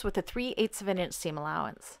sew those with a 3/8 of an inch seam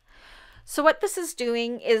allowance. So what this is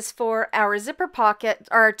doing is for our zipper pocket,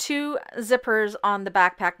 our two zippers on the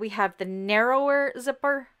backpack, we have the narrower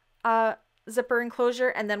zipper enclosure,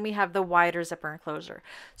 and then we have the wider zipper enclosure.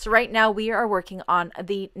 So right now we are working on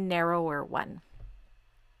the narrower one.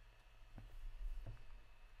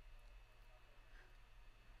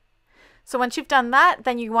 So once you've done that,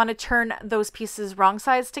 then you want to turn those pieces wrong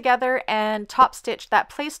sides together and top stitch that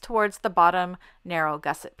place towards the bottom narrow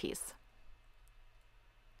gusset piece.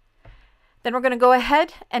 Then we're going to go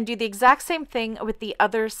ahead and do the exact same thing with the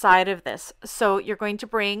other side of this. So you're going to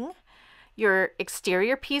bring your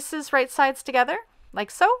exterior pieces right sides together, like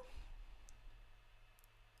so.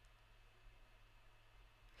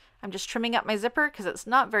 I'm just trimming up my zipper because it's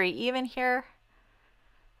not very even here.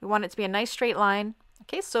 We want it to be a nice straight line.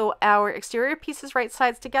 Okay, so our exterior pieces right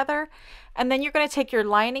sides together, and then you're going to take your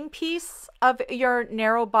lining piece of your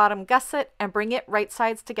narrow bottom gusset and bring it right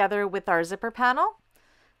sides together with our zipper panel.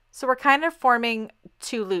 So we're kind of forming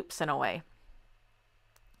two loops in a way,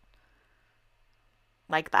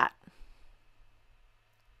 like that.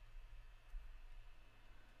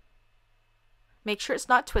 Make sure it's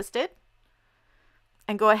not twisted,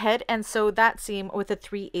 and go ahead and sew that seam with a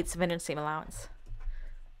 3/8 of an inch seam allowance.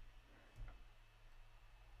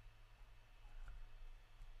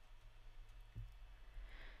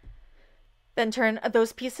 Then turn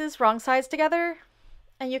those pieces wrong sides together,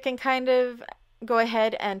 and you can kind of go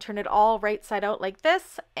ahead and turn it all right side out like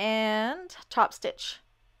this and top stitch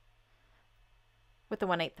with the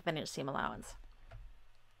 1/8 of an inch seam allowance.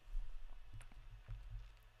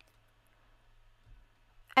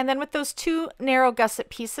 And then with those two narrow gusset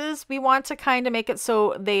pieces, we want to kind of make it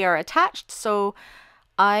so they are attached. So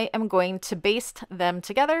I am going to baste them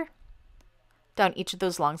together down each of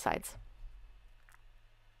those long sides.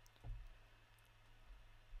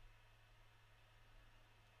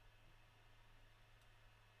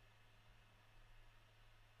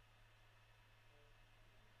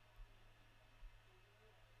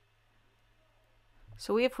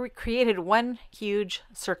 So we have created one huge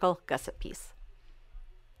circle gusset piece.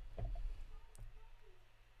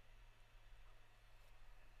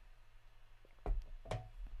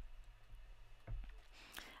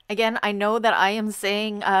 Again, I know that I am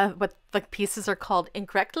saying what the pieces are called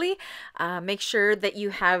incorrectly. Make sure that you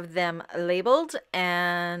have them labeled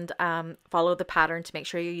and follow the pattern to make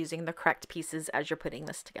sure you're using the correct pieces as you're putting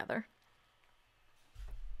this together.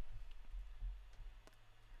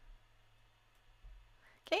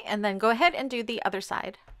 Okay, and then go ahead and do the other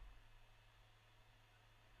side.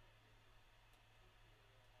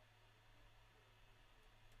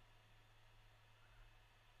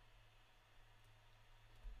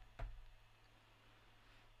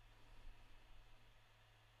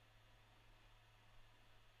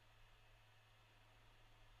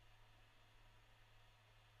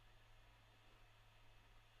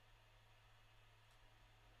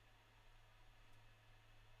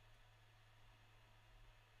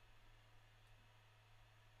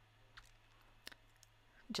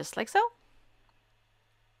 just like so.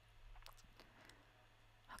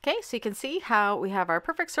 Okay, so you can see how we have our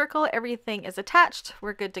perfect circle. Everything is attached.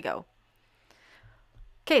 We're good to go.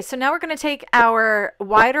 Okay, so now we're going to take our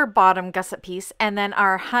wider bottom gusset piece and then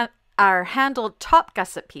our handled top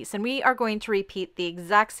gusset piece, and we are going to repeat the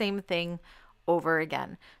exact same thing over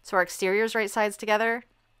again. So our exterior's right sides together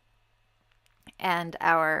and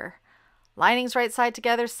our lining's right side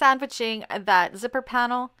together, sandwiching that zipper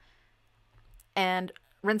panel, and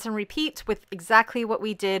rinse and repeat with exactly what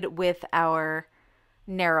we did with our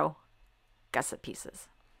narrow gusset pieces,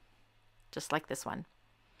 just like this one.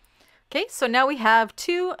 Okay, so now we have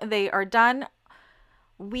two. They are done.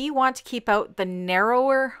 We want to keep out the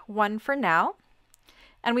narrower one for now,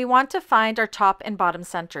 and we want to find our top and bottom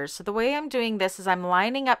centers. So the way I'm doing this is I'm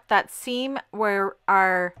lining up that seam where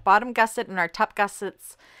our bottom gusset and our top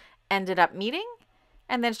gussets ended up meeting,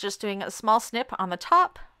 and then just doing a small snip on the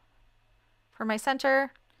top for my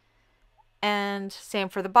center, and same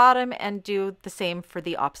for the bottom, and do the same for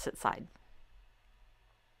the opposite side.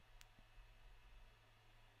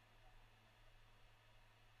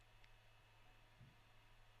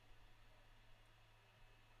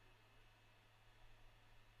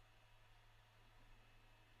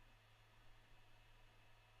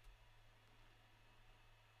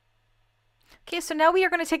 Okay, so now we are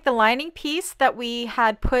going to take the lining piece that we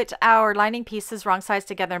had put our lining pieces wrong sides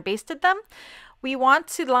together and basted them. We want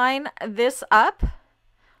to line this up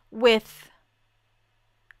with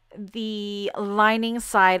the lining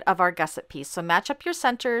side of our gusset piece. So match up your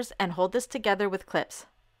centers and hold this together with clips.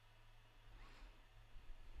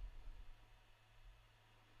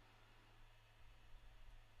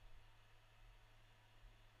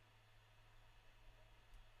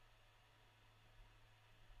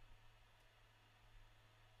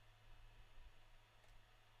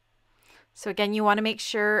 So again, you want to make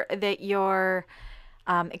sure that your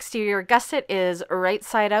exterior gusset is right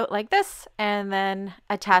side out like this, and then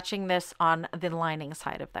attaching this on the lining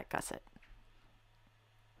side of that gusset.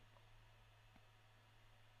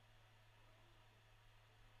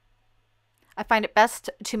 I find it best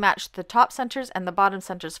to match the top centers and the bottom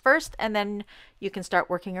centers first, and then you can start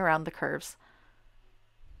working around the curves.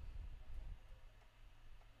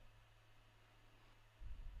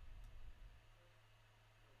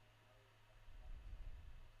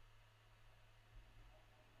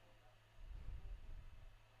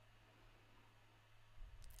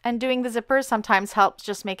 And doing the zippers sometimes helps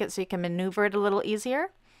just make it so you can maneuver it a little easier.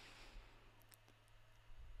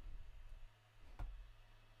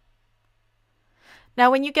 Now,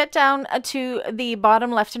 when you get down to the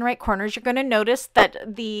bottom left and right corners, you're going to notice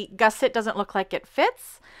that the gusset doesn't look like it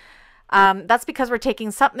fits. That's because we're taking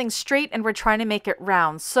something straight and we're trying to make it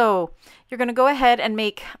round. So you're going to go ahead and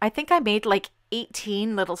make, I think I made like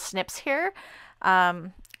 18 little snips here,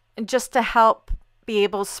 just to help be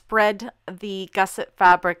able to spread the gusset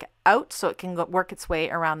fabric out so it can work its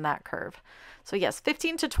way around that curve. So yes,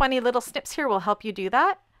 15 to 20 little snips here will help you do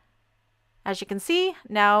that. As you can see,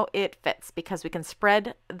 now it fits because we can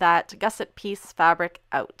spread that gusset piece fabric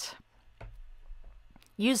out.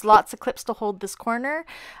 Use lots of clips to hold this corner.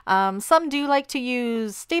 Some do like to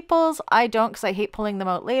use staples. I don't, because I hate pulling them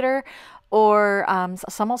out later. Or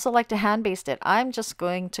some also like to hand baste it. I'm just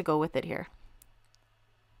going to go with it here.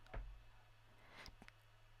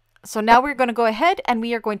 So now we're going to go ahead and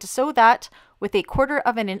we are going to sew that with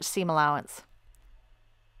 1/4 inch seam allowance.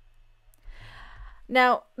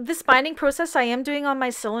 Now, this binding process I am doing on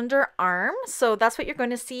my cylinder arm, so that's what you're going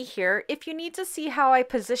to see here. If you need to see how I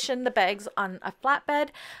position the bags on a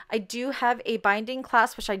flatbed, I do have a binding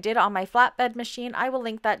class, which I did on my flatbed machine. I will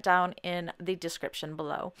link that down in the description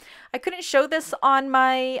below. I couldn't show this on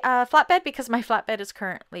my flatbed because my flatbed is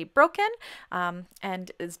currently broken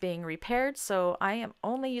and is being repaired, so I am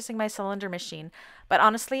only using my cylinder machine. But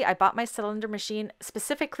honestly, I bought my cylinder machine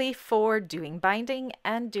specifically for doing binding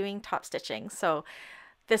and doing top stitching. So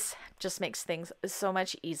this just makes things so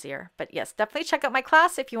much easier. But yes, definitely check out my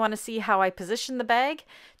class if you want to see how I position the bag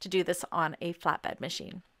to do this on a flatbed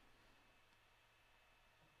machine.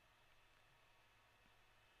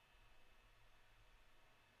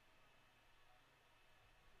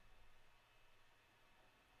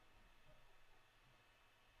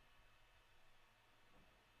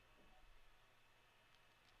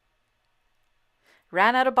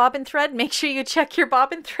 Ran out of bobbin thread? Make sure you check your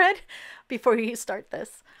bobbin thread before you start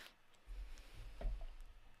this.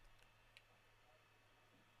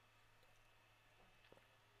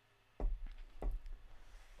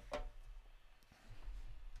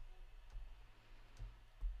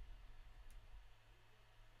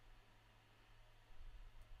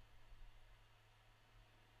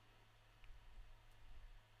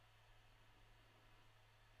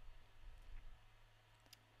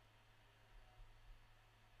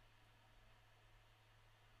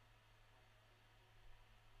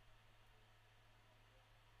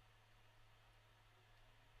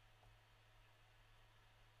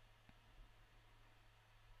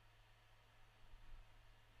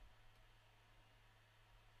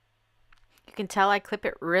 You can tell I clip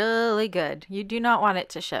it really good. You do not want it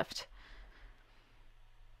to shift.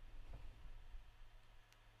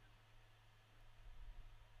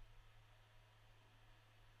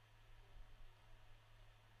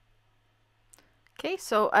 Okay,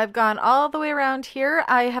 so I've gone all the way around here.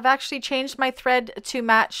 I have actually changed my thread to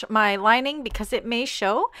match my lining because it may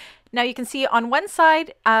show. Now you can see on one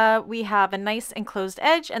side we have a nice enclosed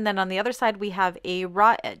edge, and then on the other side we have a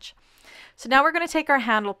raw edge. So now we're going to take our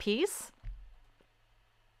handle piece,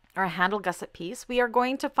 our handle gusset piece. We are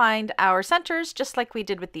going to find our centers just like we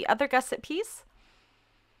did with the other gusset piece.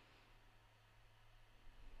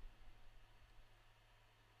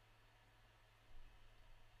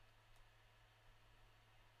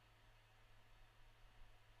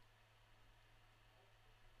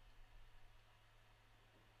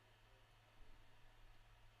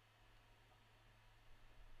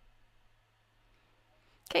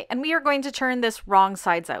 Okay, and we are going to turn this wrong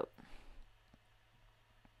sides out.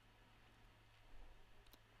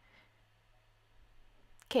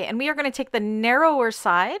 Okay, and we are going to take the narrower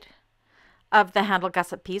side of the handle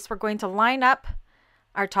gusset piece. We're going to line up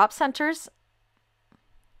our top centers,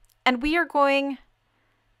 and we are going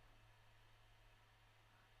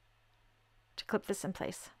to clip this in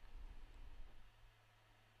place.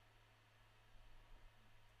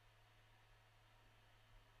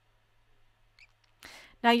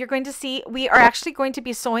 Now you're going to see we are actually going to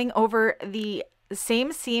be sewing over the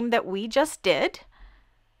same seam that we just did.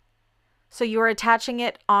 So you are attaching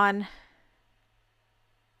it on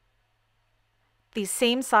the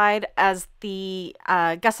same side as the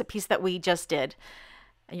gusset piece that we just did.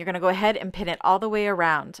 And you're going to go ahead and pin it all the way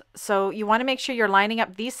around. So you want to make sure you're lining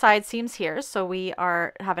up these side seams here so we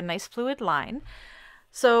have a nice fluid line.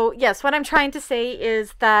 So yes, what I'm trying to say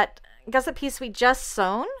is that gusset piece we just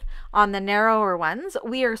sewn on the narrower ones,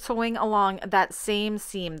 we are sewing along that same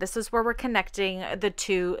seam. This is where we're connecting the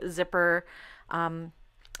two zipper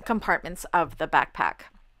compartments of the backpack.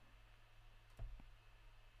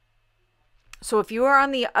 So if you are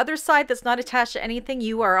on the other side that's not attached to anything,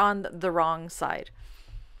 you are on the wrong side.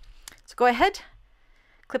 So go ahead,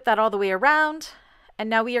 clip that all the way around, and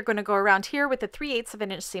now we are going to go around here with a 3/8 of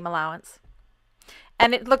an inch seam allowance.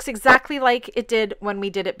 And it looks exactly like it did when we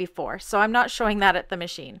did it before, so I'm not showing that at the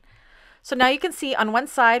machine. So now you can see on one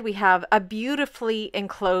side we have a beautifully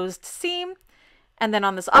enclosed seam, and then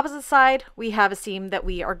on this opposite side we have a seam that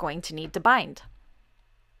we are going to need to bind.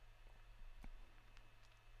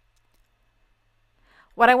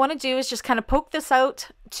 What I want to do is just kind of poke this out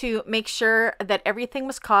to make sure that everything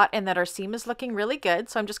was caught and that our seam is looking really good.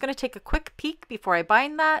 So I'm just going to take a quick peek before I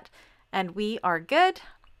bind that, and we are good.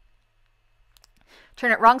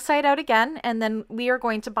 Turn it wrong side out again, and then we are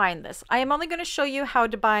going to bind this. I am only going to show you how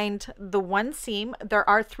to bind the one seam. There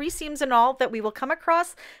are 3 seams in all that we will come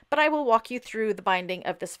across, but I will walk you through the binding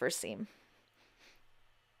of this first seam.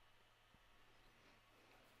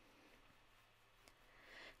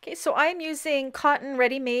 Okay, so I'm using cotton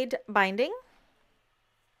ready-made binding.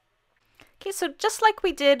 Okay, so just like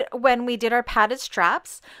we did when we did our padded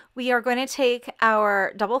straps, we are going to take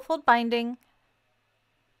our double fold binding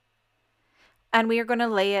and we are going to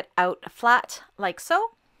lay it out flat like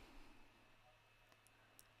so.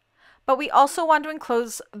 But we also want to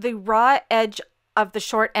enclose the raw edge of the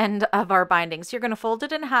short end of our binding. So you're going to fold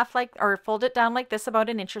it in half or fold it down like this, about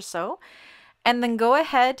an inch or so, and then go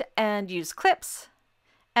ahead and use clips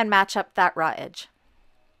and match up that raw edge.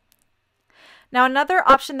 Now another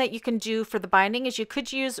option that you can do for the binding is you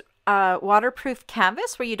could use waterproof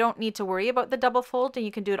canvas where you don't need to worry about the double fold and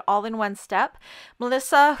you can do it all in one step.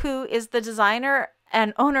 Melissa, who is the designer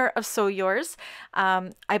and owner of Sew Yours,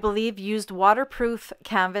 I believe used waterproof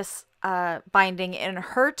canvas binding in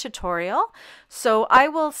her tutorial. So I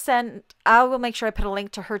will make sure I put a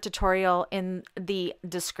link to her tutorial in the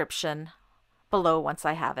description below once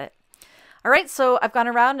I have it. All right, so I've gone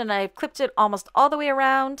around and I've clipped it almost all the way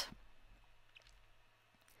around.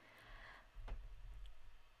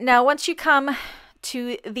 Now, once you come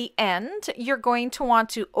to the end, you're going to want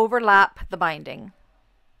to overlap the binding.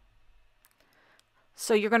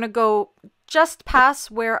 So you're going to go just past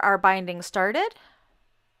where our binding started.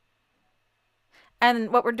 And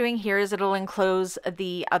what we're doing here is it'll enclose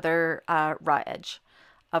the other raw edge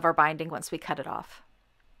of our binding once we cut it off.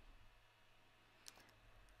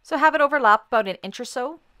 So have it overlap about an inch or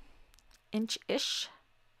so, inch-ish,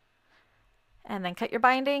 and then cut your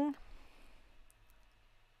binding.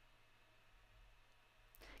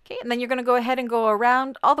 Okay, and then you're going to go ahead and go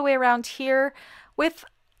around all the way around here with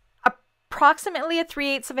approximately a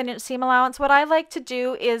 3/8 of an inch seam allowance. What I like to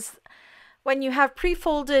do is When you have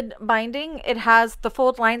pre-folded binding, it has the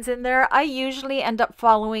fold lines in there. I usually end up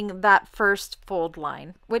following that first fold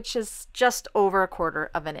line, which is just over 1/4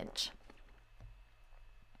 of an inch.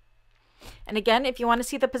 And again, if you want to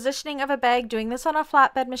see the positioning of a bag doing this on a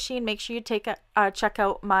flatbed machine, make sure you check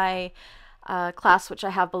out my class, which I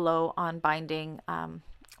have below on binding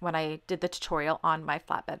when I did the tutorial on my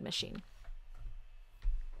flatbed machine.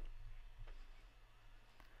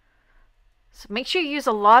 So make sure you use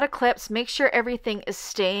a lot of clips. Make sure everything is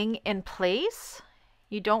staying in place.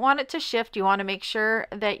 You don't want it to shift. You want to make sure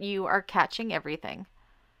that you are catching everything.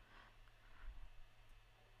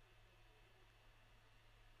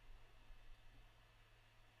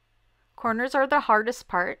 Corners are the hardest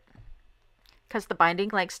part because the binding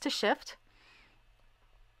likes to shift.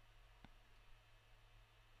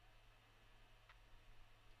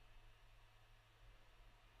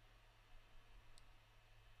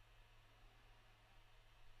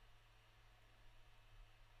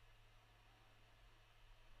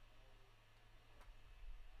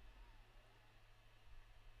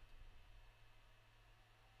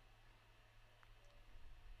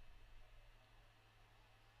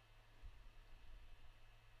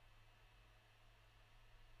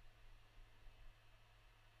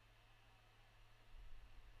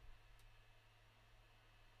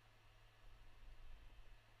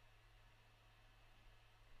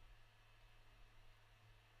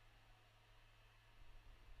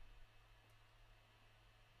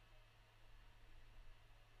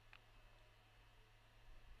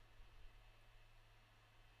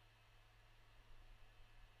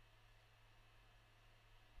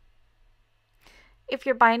 If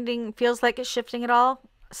your binding feels like it's shifting at all,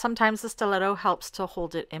 sometimes the stiletto helps to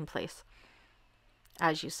hold it in place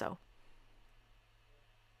as you sew.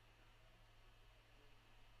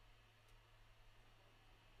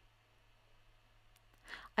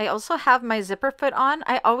 I also have my zipper foot on.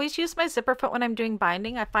 I always use my zipper foot when I'm doing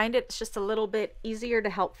binding. I find it's just a little bit easier to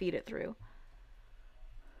help feed it through.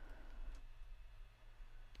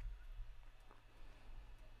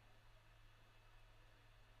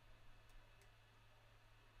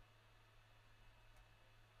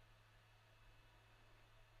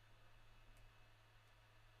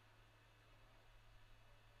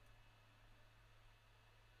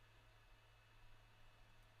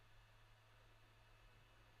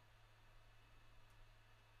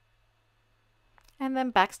 And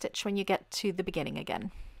then backstitch when you get to the beginning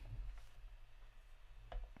again.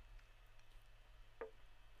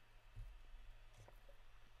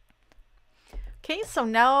 Okay, so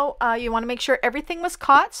now you want to make sure everything was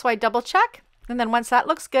caught, so I double check, and then once that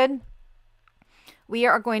looks good, we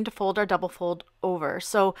are going to fold our double fold over.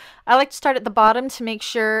 So I like to start at the bottom to make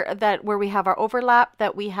sure that where we have our overlap,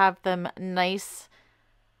 that we have them nice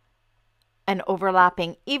and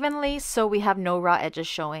overlapping evenly so we have no raw edges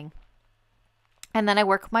showing. And then I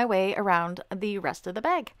work my way around the rest of the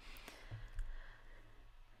bag.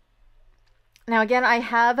 Now again, I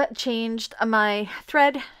have changed my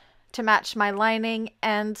thread to match my lining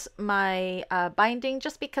and my binding,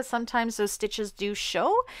 just because sometimes those stitches do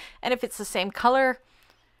show, and if it's the same color,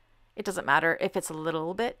 it doesn't matter if it's a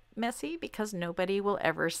little bit messy because nobody will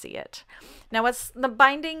ever see it. Now what's the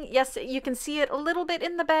binding? Yes, you can see it a little bit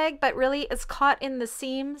in the bag, but really it's caught in the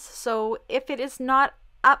seams. So if it is not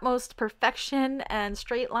utmost perfection and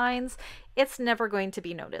straight lines, it's never going to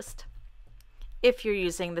be noticed if you're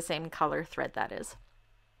using the same color thread, that is.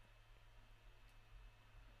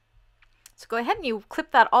 So go ahead and you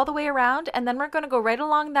clip that all the way around, and then we're going to go right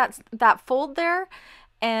along that fold there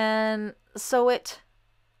and sew it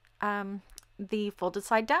the folded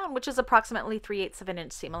side down, which is approximately 3/8 of an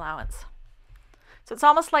inch seam allowance. So it's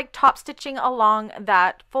almost like top stitching along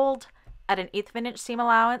that fold at an 1/8 of an inch seam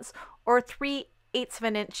allowance, or 3/8 of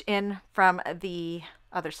an inch in from the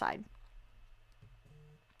other side.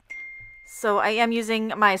 So I am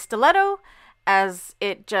using my stiletto as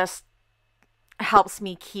it just helps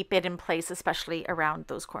me keep it in place, especially around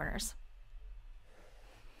those corners.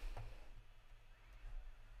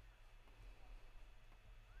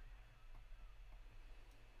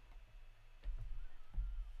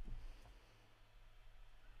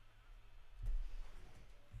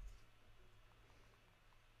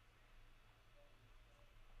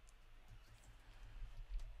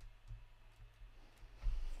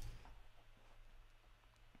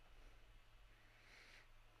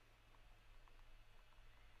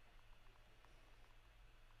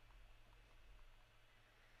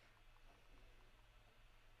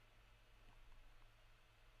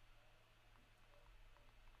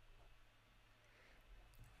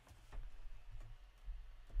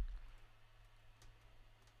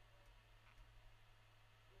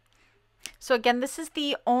 So again, this is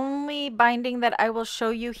the only binding that I will show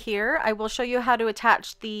you here. I will show you how to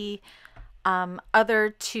attach the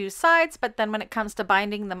other two sides, but then when it comes to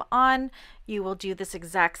binding them on, you will do this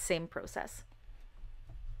exact same process.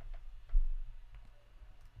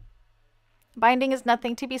 Binding is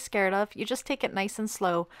nothing to be scared of. You just take it nice and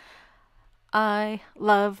slow. I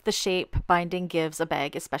love the shape binding gives a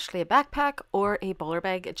bag, especially a backpack or a bowler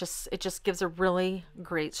bag. It just gives a really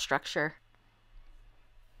great structure.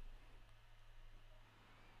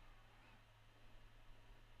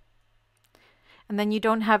 And then you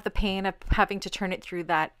don't have the pain of having to turn it through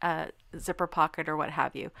that zipper pocket or what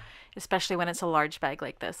have you, especially when it's a large bag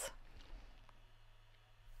like this.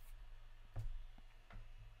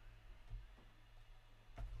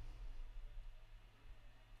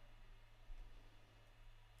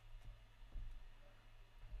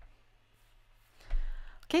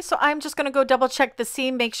 Okay, so I'm just going to go double check the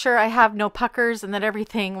seam, make sure I have no puckers and that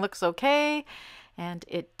everything looks okay. And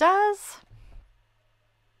it does.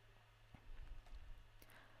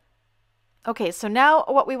 Okay, so now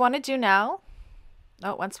what we want to do now,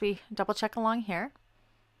 once we double check along here,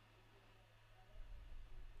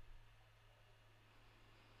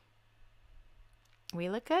 we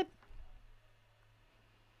look good.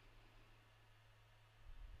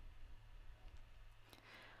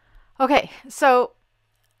 Okay, so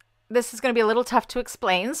this is going to be a little tough to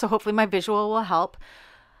explain, so hopefully my visual will help.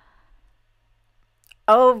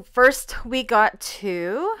 Oh, first we got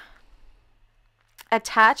to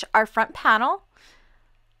attach our front panel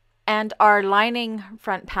and our lining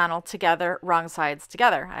front panel together, wrong sides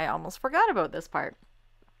together. I almost forgot about this part.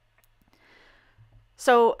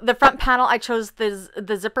 So the front panel, I chose the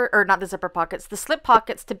zipper, or not the zipper pockets, the slip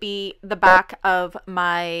pockets to be the back of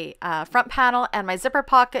my front panel, and my zipper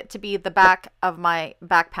pocket to be the back of my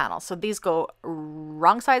back panel. So these go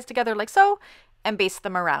wrong sides together like so, and baste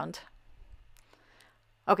them around.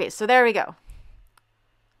 Okay, so there we go.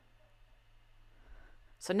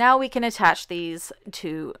 So now we can attach these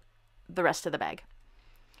to the rest of the bag.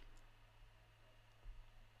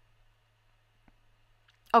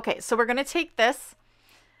 Okay, so we're going to take this,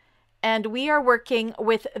 and we are working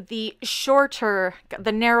with the shorter,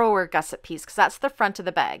 the narrower gusset piece, because that's the front of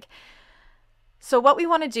the bag. So what we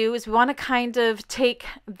want to do is we want to kind of take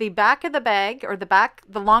the back of the bag, or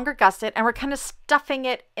the longer gusset, and we're kind of stuffing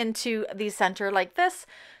it into the center like this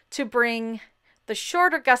to bring the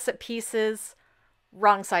shorter gusset pieces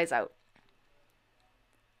wrong sides out.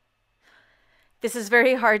 This is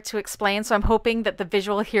very hard to explain, so I'm hoping that the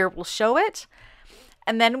visual here will show it.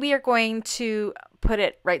 And then we are going to put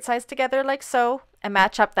it right sides together like so and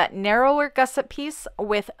match up that narrower gusset piece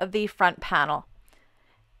with the front panel.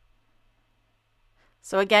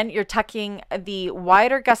 So again, you're tucking the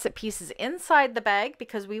wider gusset pieces inside the bag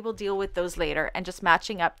because we will deal with those later, and just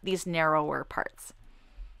matching up these narrower parts.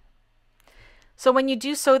 So when you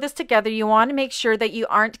do sew this together, you want to make sure that you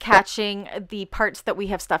aren't catching the parts that we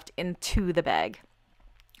have stuffed into the bag.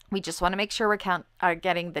 We just want to make sure we're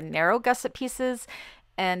getting the narrow gusset pieces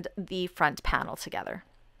and the front panel together.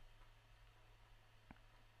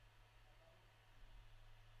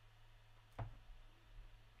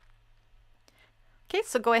 Okay,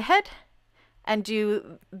 so go ahead and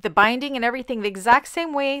do the binding and everything the exact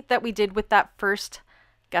same way that we did with that first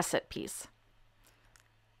gusset piece.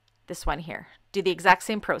 This one here. Do the exact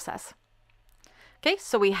same process. Okay,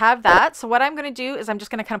 so we have that. So what I'm going to do is I'm just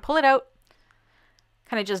going to kind of pull it out,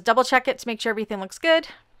 kind of just double check it to make sure everything looks good.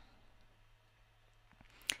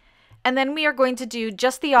 And then we are going to do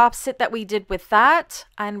just the opposite that we did with that.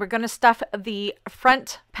 And we're going to stuff the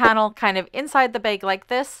front panel kind of inside the bag like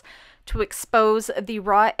this to expose the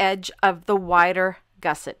raw edge of the wider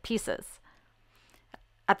gusset pieces.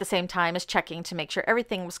 At the same time as checking to make sure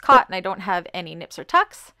everything was caught and I don't have any nips or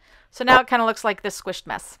tucks. So now it kind of looks like this squished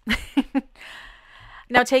mess.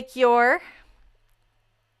 Now take your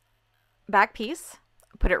back piece,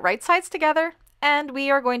 put it right sides together, and we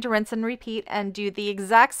are going to rinse and repeat and do the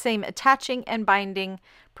exact same attaching and binding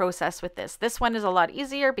process with this. This one is a lot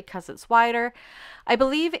easier because it's wider. I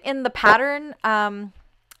believe in the pattern,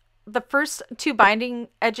 the first two binding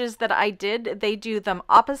edges that I did, they do them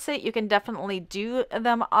opposite. You can definitely do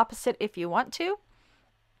them opposite if you want to.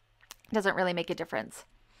 It doesn't really make a difference.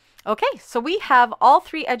 Okay, so we have all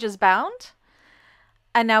three edges bound,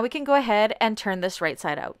 and now we can go ahead and turn this right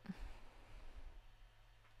side out.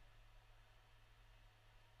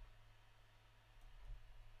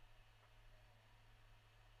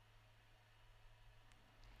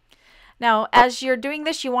 Now, as you're doing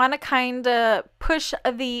this, you want to kind of push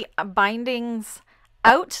the bindings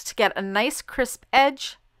out to get a nice crisp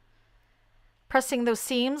edge, pressing those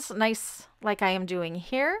seams nice like I am doing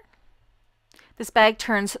here. This bag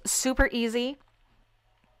turns super easy.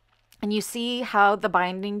 And you see how the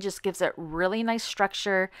binding just gives it really nice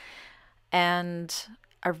structure and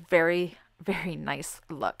a very, very nice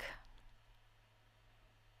look.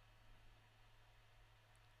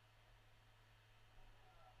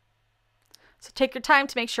 So take your time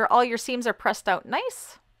to make sure all your seams are pressed out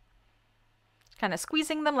nice. Kind of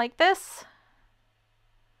squeezing them like this.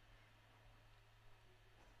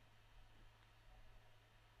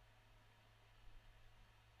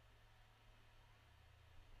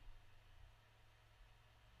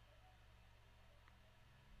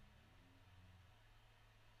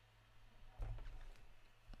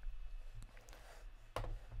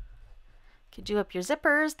 You do up your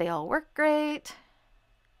zippers, they all work great.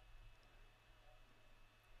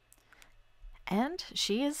 And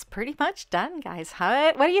she is pretty much done, guys.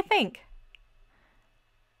 What do you think?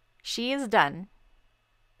 She is done.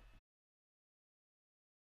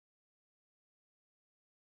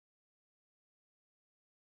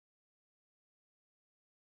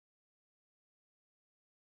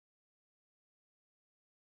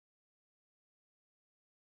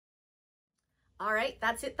 All right,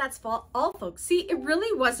 that's it. That's all, folks. See, it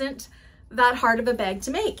really wasn't that hard of a bag to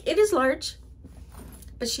make. It is large,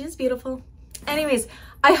 but she is beautiful. Anyways,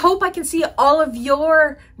 I hope I can see all of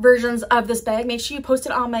your versions of this bag. Make sure you post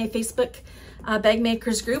it on my Facebook bag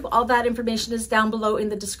makers group. All that information is down below in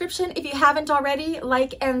the description. If you haven't already,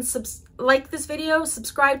 like this video,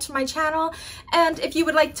 subscribe to my channel. And if you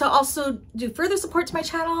would like to also do further support to my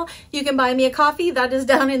channel, you can buy me a coffee. That is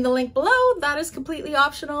down in the link below. That is completely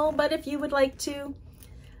optional, but if you would like to,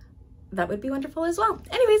 that would be wonderful as well.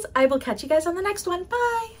 Anyways, I will catch you guys on the next one.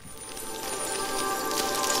 Bye.